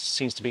 then it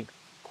seems to be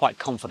quite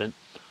confident.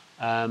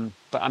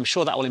 But I'm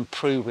sure that will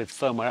improve with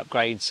firmware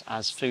upgrades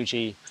as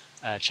Fuji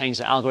change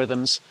their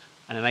algorithms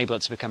and enable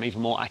it to become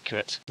even more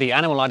accurate. The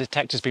animal eye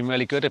detector has been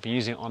really good. I've been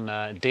using it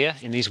on deer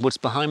in these woods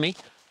behind me.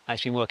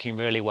 It's been working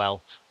really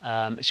well.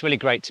 It's really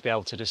great to be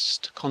able to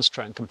just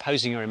concentrate on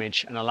composing your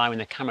image and allowing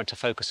the camera to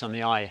focus on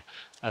the eye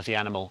of the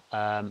animal.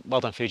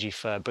 Well done, Fuji,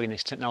 for bringing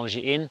this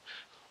technology in.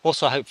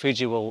 Also, I hope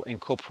Fuji will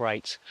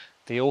incorporate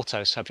the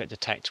auto subject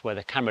detect, where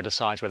the camera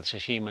decides whether it's a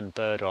human,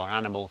 bird or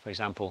animal, for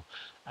example,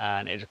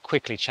 and it'll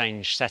quickly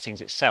change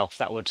settings itself.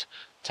 That would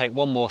take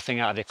one more thing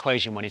out of the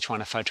equation when you're trying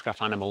to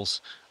photograph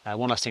animals,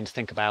 one less thing to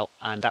think about,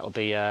 and that would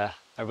be a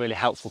really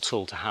helpful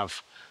tool to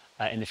have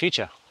in the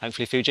future,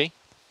 hopefully, Fuji.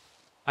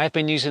 I have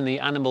been using the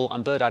animal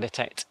and bird eye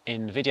detect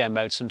in video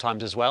mode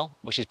sometimes as well,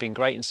 which has been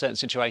great in certain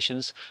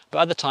situations, but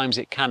other times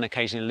it can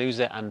occasionally lose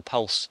it and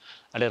pulse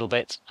a little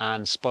bit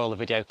and spoil the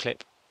video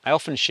clip. I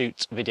often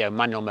shoot video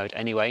manual mode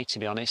anyway, to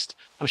be honest.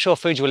 I'm sure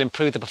Fuji will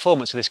improve the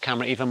performance of this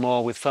camera even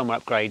more with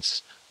firmware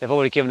upgrades. They've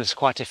already given us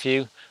quite a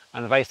few,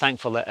 and I'm very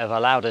thankful that they've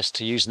allowed us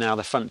to use now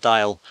the front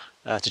dial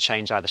to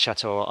change either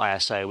shutter or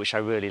ISO, which I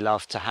really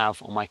love to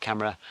have on my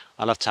camera.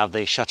 I love to have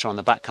the shutter on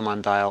the back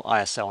command dial,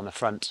 ISO on the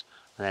front,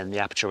 and then the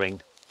aperture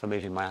ring for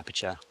moving my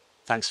aperture.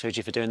 Thanks,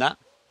 Fuji, for doing that.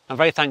 I'm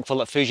very thankful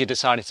that Fuji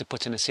decided to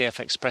put in a CF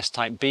Express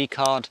Type B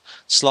card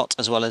slot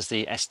as well as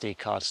the SD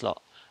card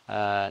slot.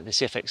 The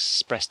CF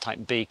Express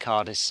Type B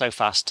card is so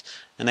fast,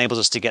 enables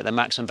us to get the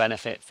maximum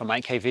benefit from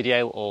 8K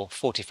video or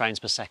 40 frames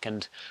per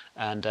second,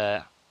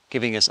 and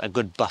giving us a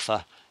good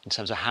buffer in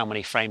terms of how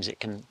many frames it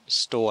can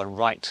store and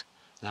write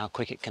and how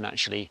quick it can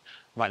actually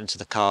write into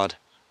the card.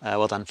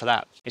 Well done for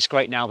that. It's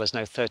great now there's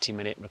no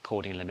 30-minute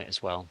recording limit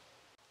as well.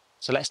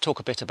 So let's talk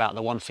a bit about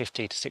the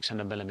 150 to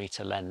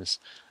 600mm lens.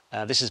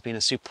 This has been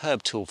a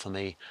superb tool for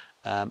me.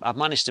 I've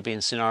managed to be in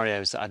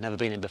scenarios that I'd never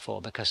been in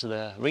before because of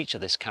the reach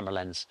of this camera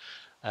lens.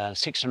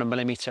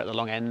 600mm at the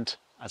long end,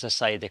 as I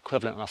say, the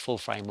equivalent on a full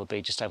frame would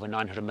be just over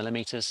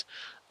 900mm,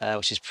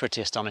 which is pretty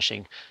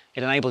astonishing.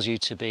 It enables you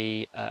to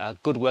be a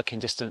good working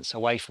distance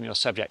away from your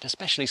subject,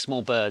 especially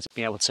small birds,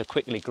 being able to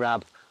quickly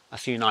grab a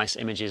few nice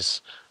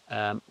images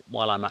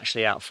while I'm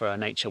actually out for a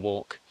nature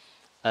walk.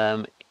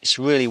 It's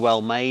really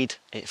well made.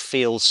 It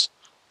feels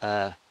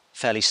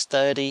fairly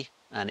sturdy,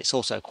 and it's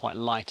also quite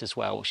light as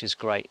well, which is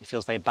great. It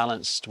feels very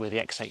balanced with the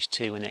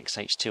XH2 and the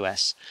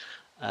XH2s.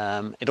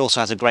 It also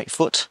has a great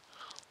foot,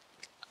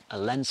 a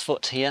lens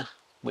foot here,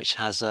 which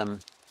has an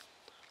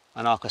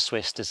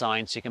H2s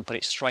design, so you can put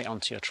it straight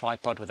onto your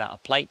tripod without a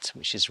plate,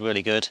 which is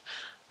really good,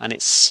 and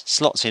it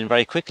slots in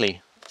very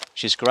quickly,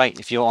 which is great.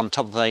 If you're on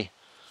top of a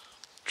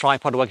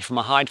tripod working from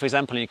a hide, for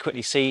example, and you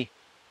quickly see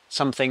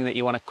something that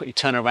you want to quickly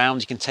turn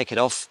around, you can take it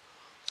off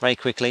very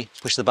quickly,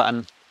 push the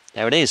button,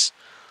 there it is.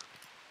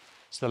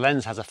 So the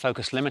lens has a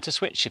focus limiter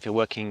switch. If you're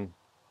working,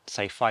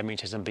 say, 5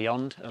 meters and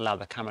beyond, it'll allow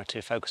the camera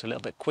to focus a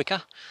little bit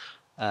quicker.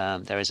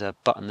 There is a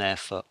button there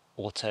for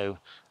auto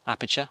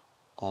aperture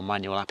or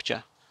manual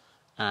aperture,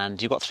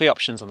 and you've got 3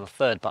 options on the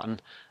third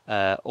button: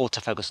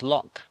 autofocus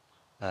lock,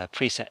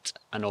 preset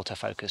and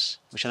autofocus,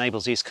 which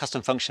enables these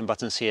custom function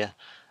buttons here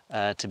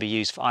to be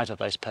used for either of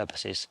those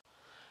purposes.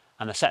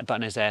 And the set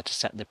button is there to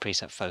set the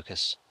preset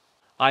focus.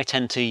 I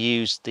tend to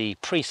use the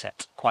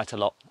preset quite a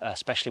lot,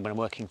 especially when I'm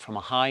working from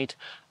a hide.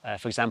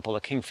 For example,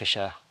 a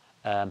kingfisher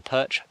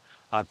perch,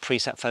 I'd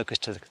preset focus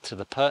to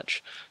the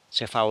perch.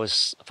 So if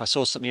I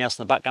saw something else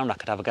in the background, I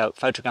could have a go at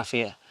photograph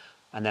here,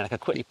 and then I could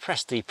quickly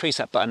press the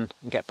preset button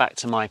and get back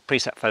to my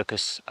preset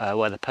focus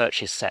where the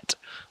perch is set.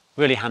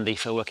 Really handy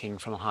for working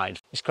from a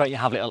hide. It's great you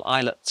have little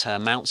eyelet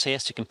mounts here,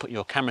 so you can put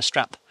your camera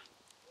strap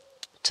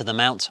to the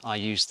mount. I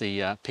use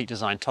the Peak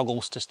Design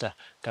toggles just to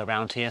go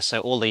around here, so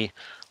all the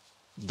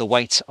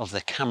weight of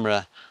the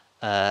camera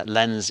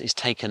lens is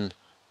taken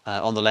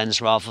on the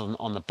lens rather than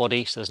on the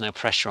body, so there's no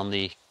pressure on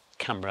the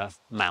camera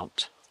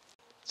mount.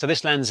 So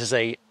this lens is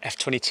a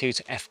f22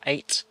 to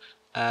f8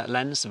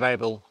 lens,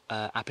 variable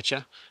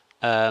aperture.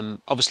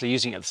 Obviously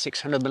using it at the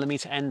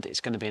 600mm end,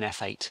 it's going to be an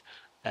f8,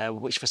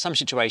 which for some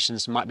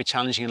situations might be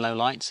challenging in low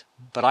light,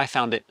 but I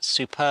found it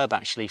superb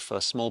actually for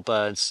small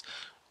birds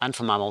and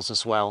for mammals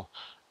as well.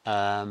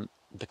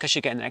 Because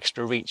you're getting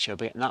extra reach, you're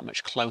getting that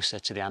much closer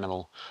to the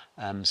animal,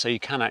 so you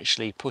can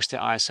actually push the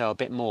ISO a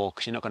bit more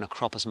because you're not going to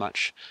crop as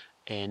much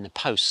in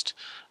post.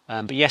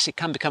 But yes, it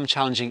can become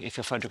challenging if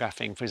you're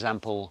photographing, for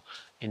example,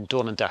 in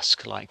dawn and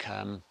dusk, like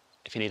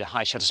if you need a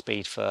high shutter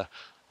speed for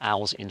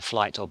owls in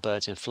flight or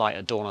birds in flight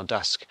at dawn or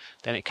dusk,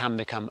 then it can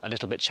become a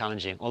little bit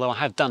challenging. Although I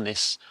have done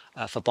this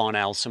for barn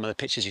owls. Some of the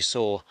pictures you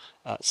saw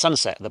at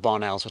sunset, the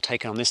barn owls were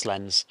taken on this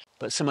lens,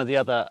 but some of the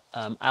other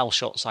owl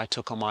shots I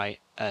took on my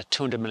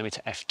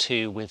 200mm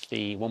f2 with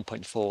the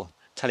 1.4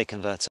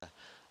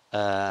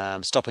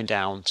 teleconverter, stopping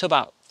down to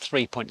about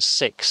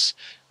 3.6,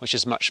 which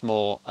is much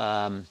more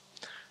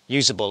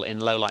usable in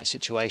low light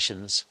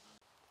situations.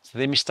 So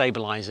the image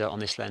stabilizer on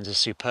this lens is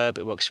superb.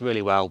 It works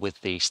really well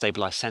with the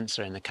stabilized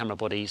sensor in the camera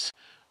bodies.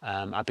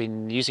 I've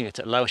been using it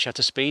at lower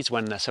shutter speeds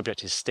when the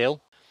subject is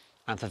still.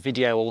 And for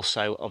video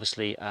also,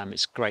 obviously,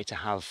 it's great to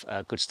have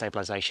good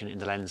stabilization in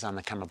the lens and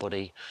the camera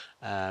body.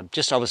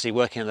 Just obviously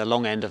working at the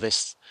long end of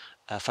this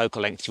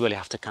focal length, you really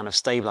have to kind of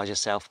stabilize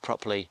yourself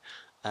properly.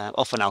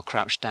 Often I'll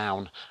crouch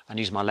down and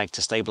use my leg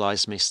to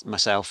stabilize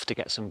myself to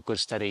get some good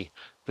steady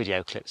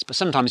video clips. But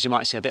sometimes you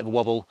might see a bit of a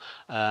wobble,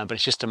 but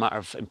it's just a matter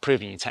of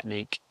improving your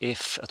technique,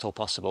 if at all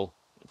possible,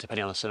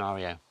 depending on the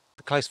scenario.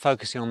 The close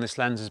focusing on this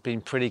lens has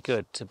been pretty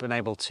good to been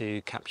able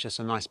to capture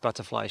some nice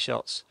butterfly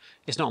shots.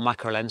 It's not a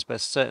macro lens,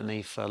 but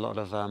certainly for a lot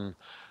of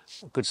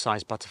good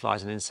sized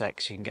butterflies and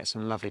insects, you can get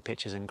some lovely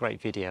pictures and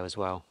great video as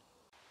well.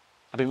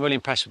 I've been really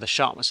impressed with the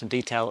sharpness and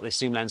detail that this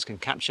zoom lens can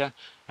capture,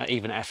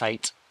 even at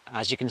f8.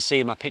 As you can see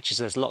in my pictures,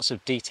 there's lots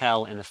of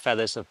detail in the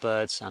feathers of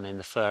birds and in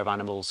the fur of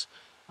animals,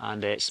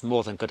 and it's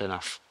more than good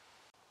enough.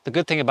 The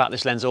good thing about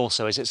this lens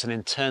also is it's an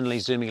internally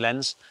zooming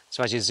lens,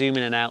 so as you zoom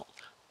in and out,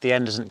 the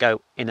end doesn't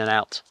go in and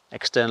out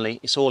externally,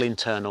 it's all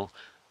internal,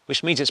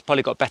 which means it's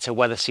probably got better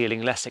weather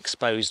sealing, less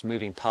exposed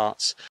moving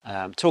parts.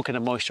 Talking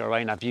of moisture or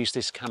rain, I've used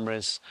these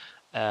cameras,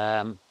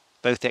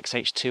 both the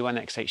XH2 and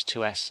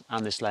XH2s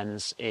and this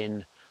lens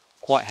in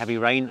quite heavy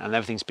rain, and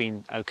everything's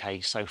been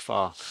okay so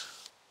far.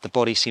 The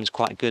body seems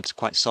quite good,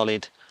 quite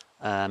solid.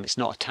 It's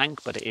not a tank,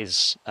 but it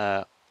is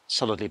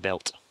solidly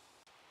built.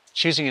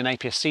 Choosing an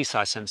APS-C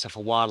size sensor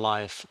for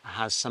wildlife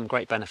has some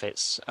great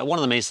benefits. One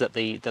of them is that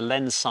the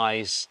lens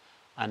size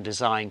and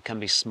design can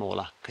be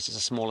smaller because it's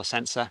a smaller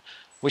sensor,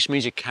 which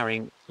means you're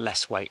carrying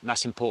less weight, and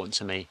that's important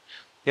to me.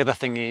 The other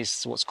thing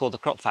is what's called the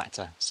crop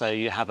factor. So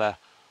you have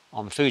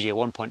on Fuji a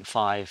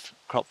 1.5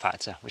 crop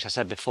factor, which I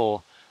said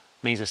before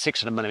means a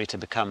 600mm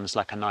becomes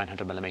like a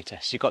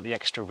 900mm, so you've got the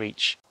extra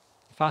reach.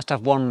 If I was to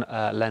have one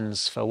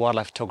lens for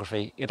wildlife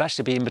photography, it'd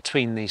actually be in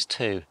between these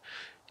two.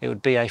 It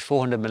would be a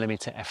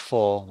 400mm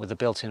f4 with a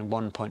built-in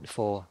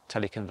 1.4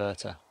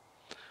 teleconverter.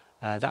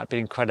 That would be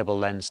an incredible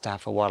lens to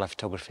have for wildlife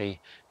photography.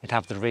 It'd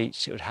have the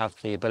reach, it would have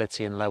the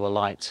ability in lower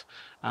light,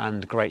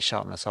 and great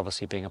sharpness,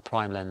 obviously being a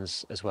prime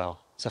lens as well.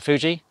 So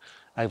Fuji,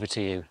 over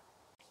to you.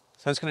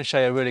 So I'm just going to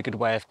show you a really good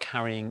way of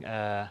carrying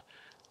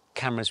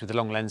cameras with the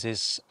long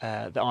lenses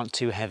that aren't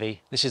too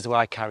heavy. This is the way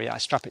I carry it. I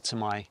strap it to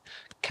my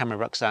camera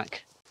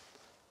rucksack,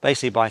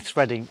 basically by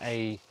threading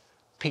a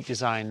Peak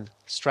Design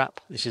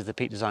strap. This is the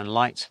Peak Design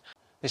light.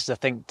 This is a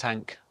Think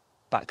Tank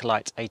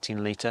backlight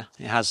 18 litre.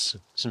 It has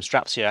some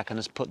straps here. I can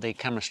just put the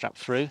camera strap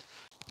through.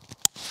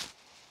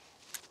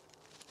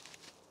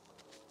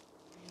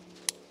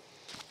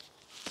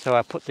 So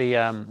I put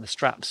the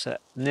straps at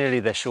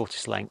nearly their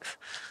shortest length.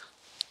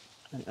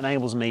 It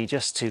enables me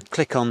just to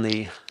click on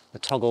the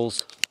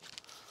toggles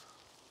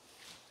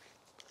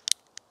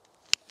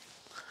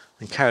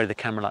and carry the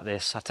camera like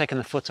this. I've taken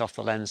the foot off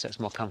the lens so it's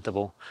more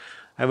comfortable.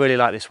 I really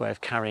like this way of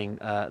carrying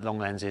long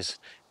lenses.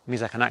 It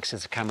means I can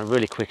access the camera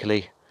really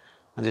quickly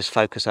and just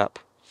focus up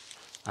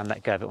and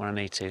let go of it when I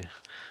need to.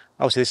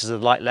 Obviously this is a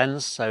light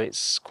lens, so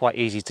it's quite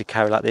easy to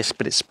carry like this,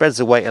 but it spreads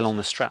the weight along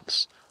the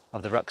straps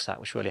of the rucksack,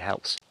 which really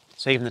helps.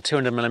 So even the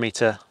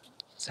 200mm,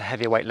 it's a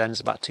heavier weight lens,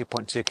 about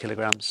 2.2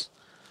 kilograms.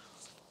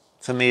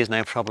 For me, is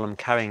no problem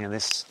carrying in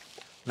this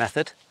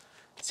method.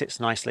 Sits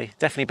nicely.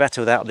 Definitely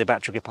better without the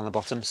battery grip on the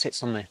bottom.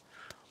 Sits on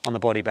the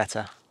body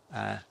better.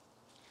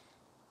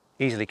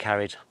 Easily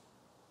carried,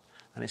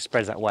 and it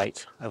spreads that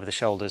weight over the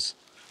shoulders.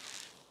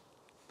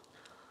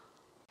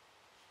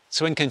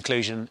 So in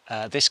conclusion,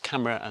 this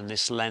camera and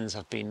this lens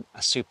have been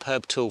a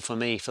superb tool for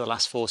me for the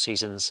last 4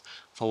 seasons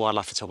for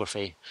wildlife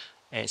photography.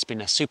 It's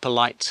been a super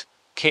light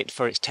kit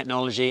for its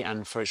technology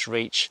and for its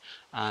reach,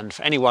 and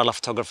for any wildlife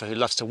photographer who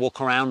loves to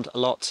walk around a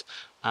lot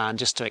and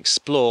just to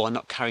explore and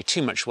not carry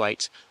too much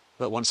weight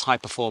but wants high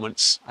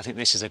performance, I think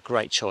this is a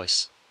great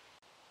choice.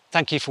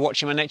 Thank you for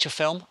watching my nature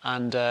film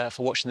and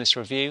for watching this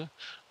review.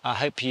 I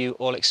hope you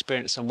all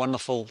experience some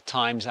wonderful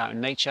times out in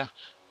nature,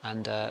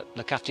 and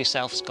look after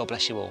yourselves. God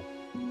bless you all.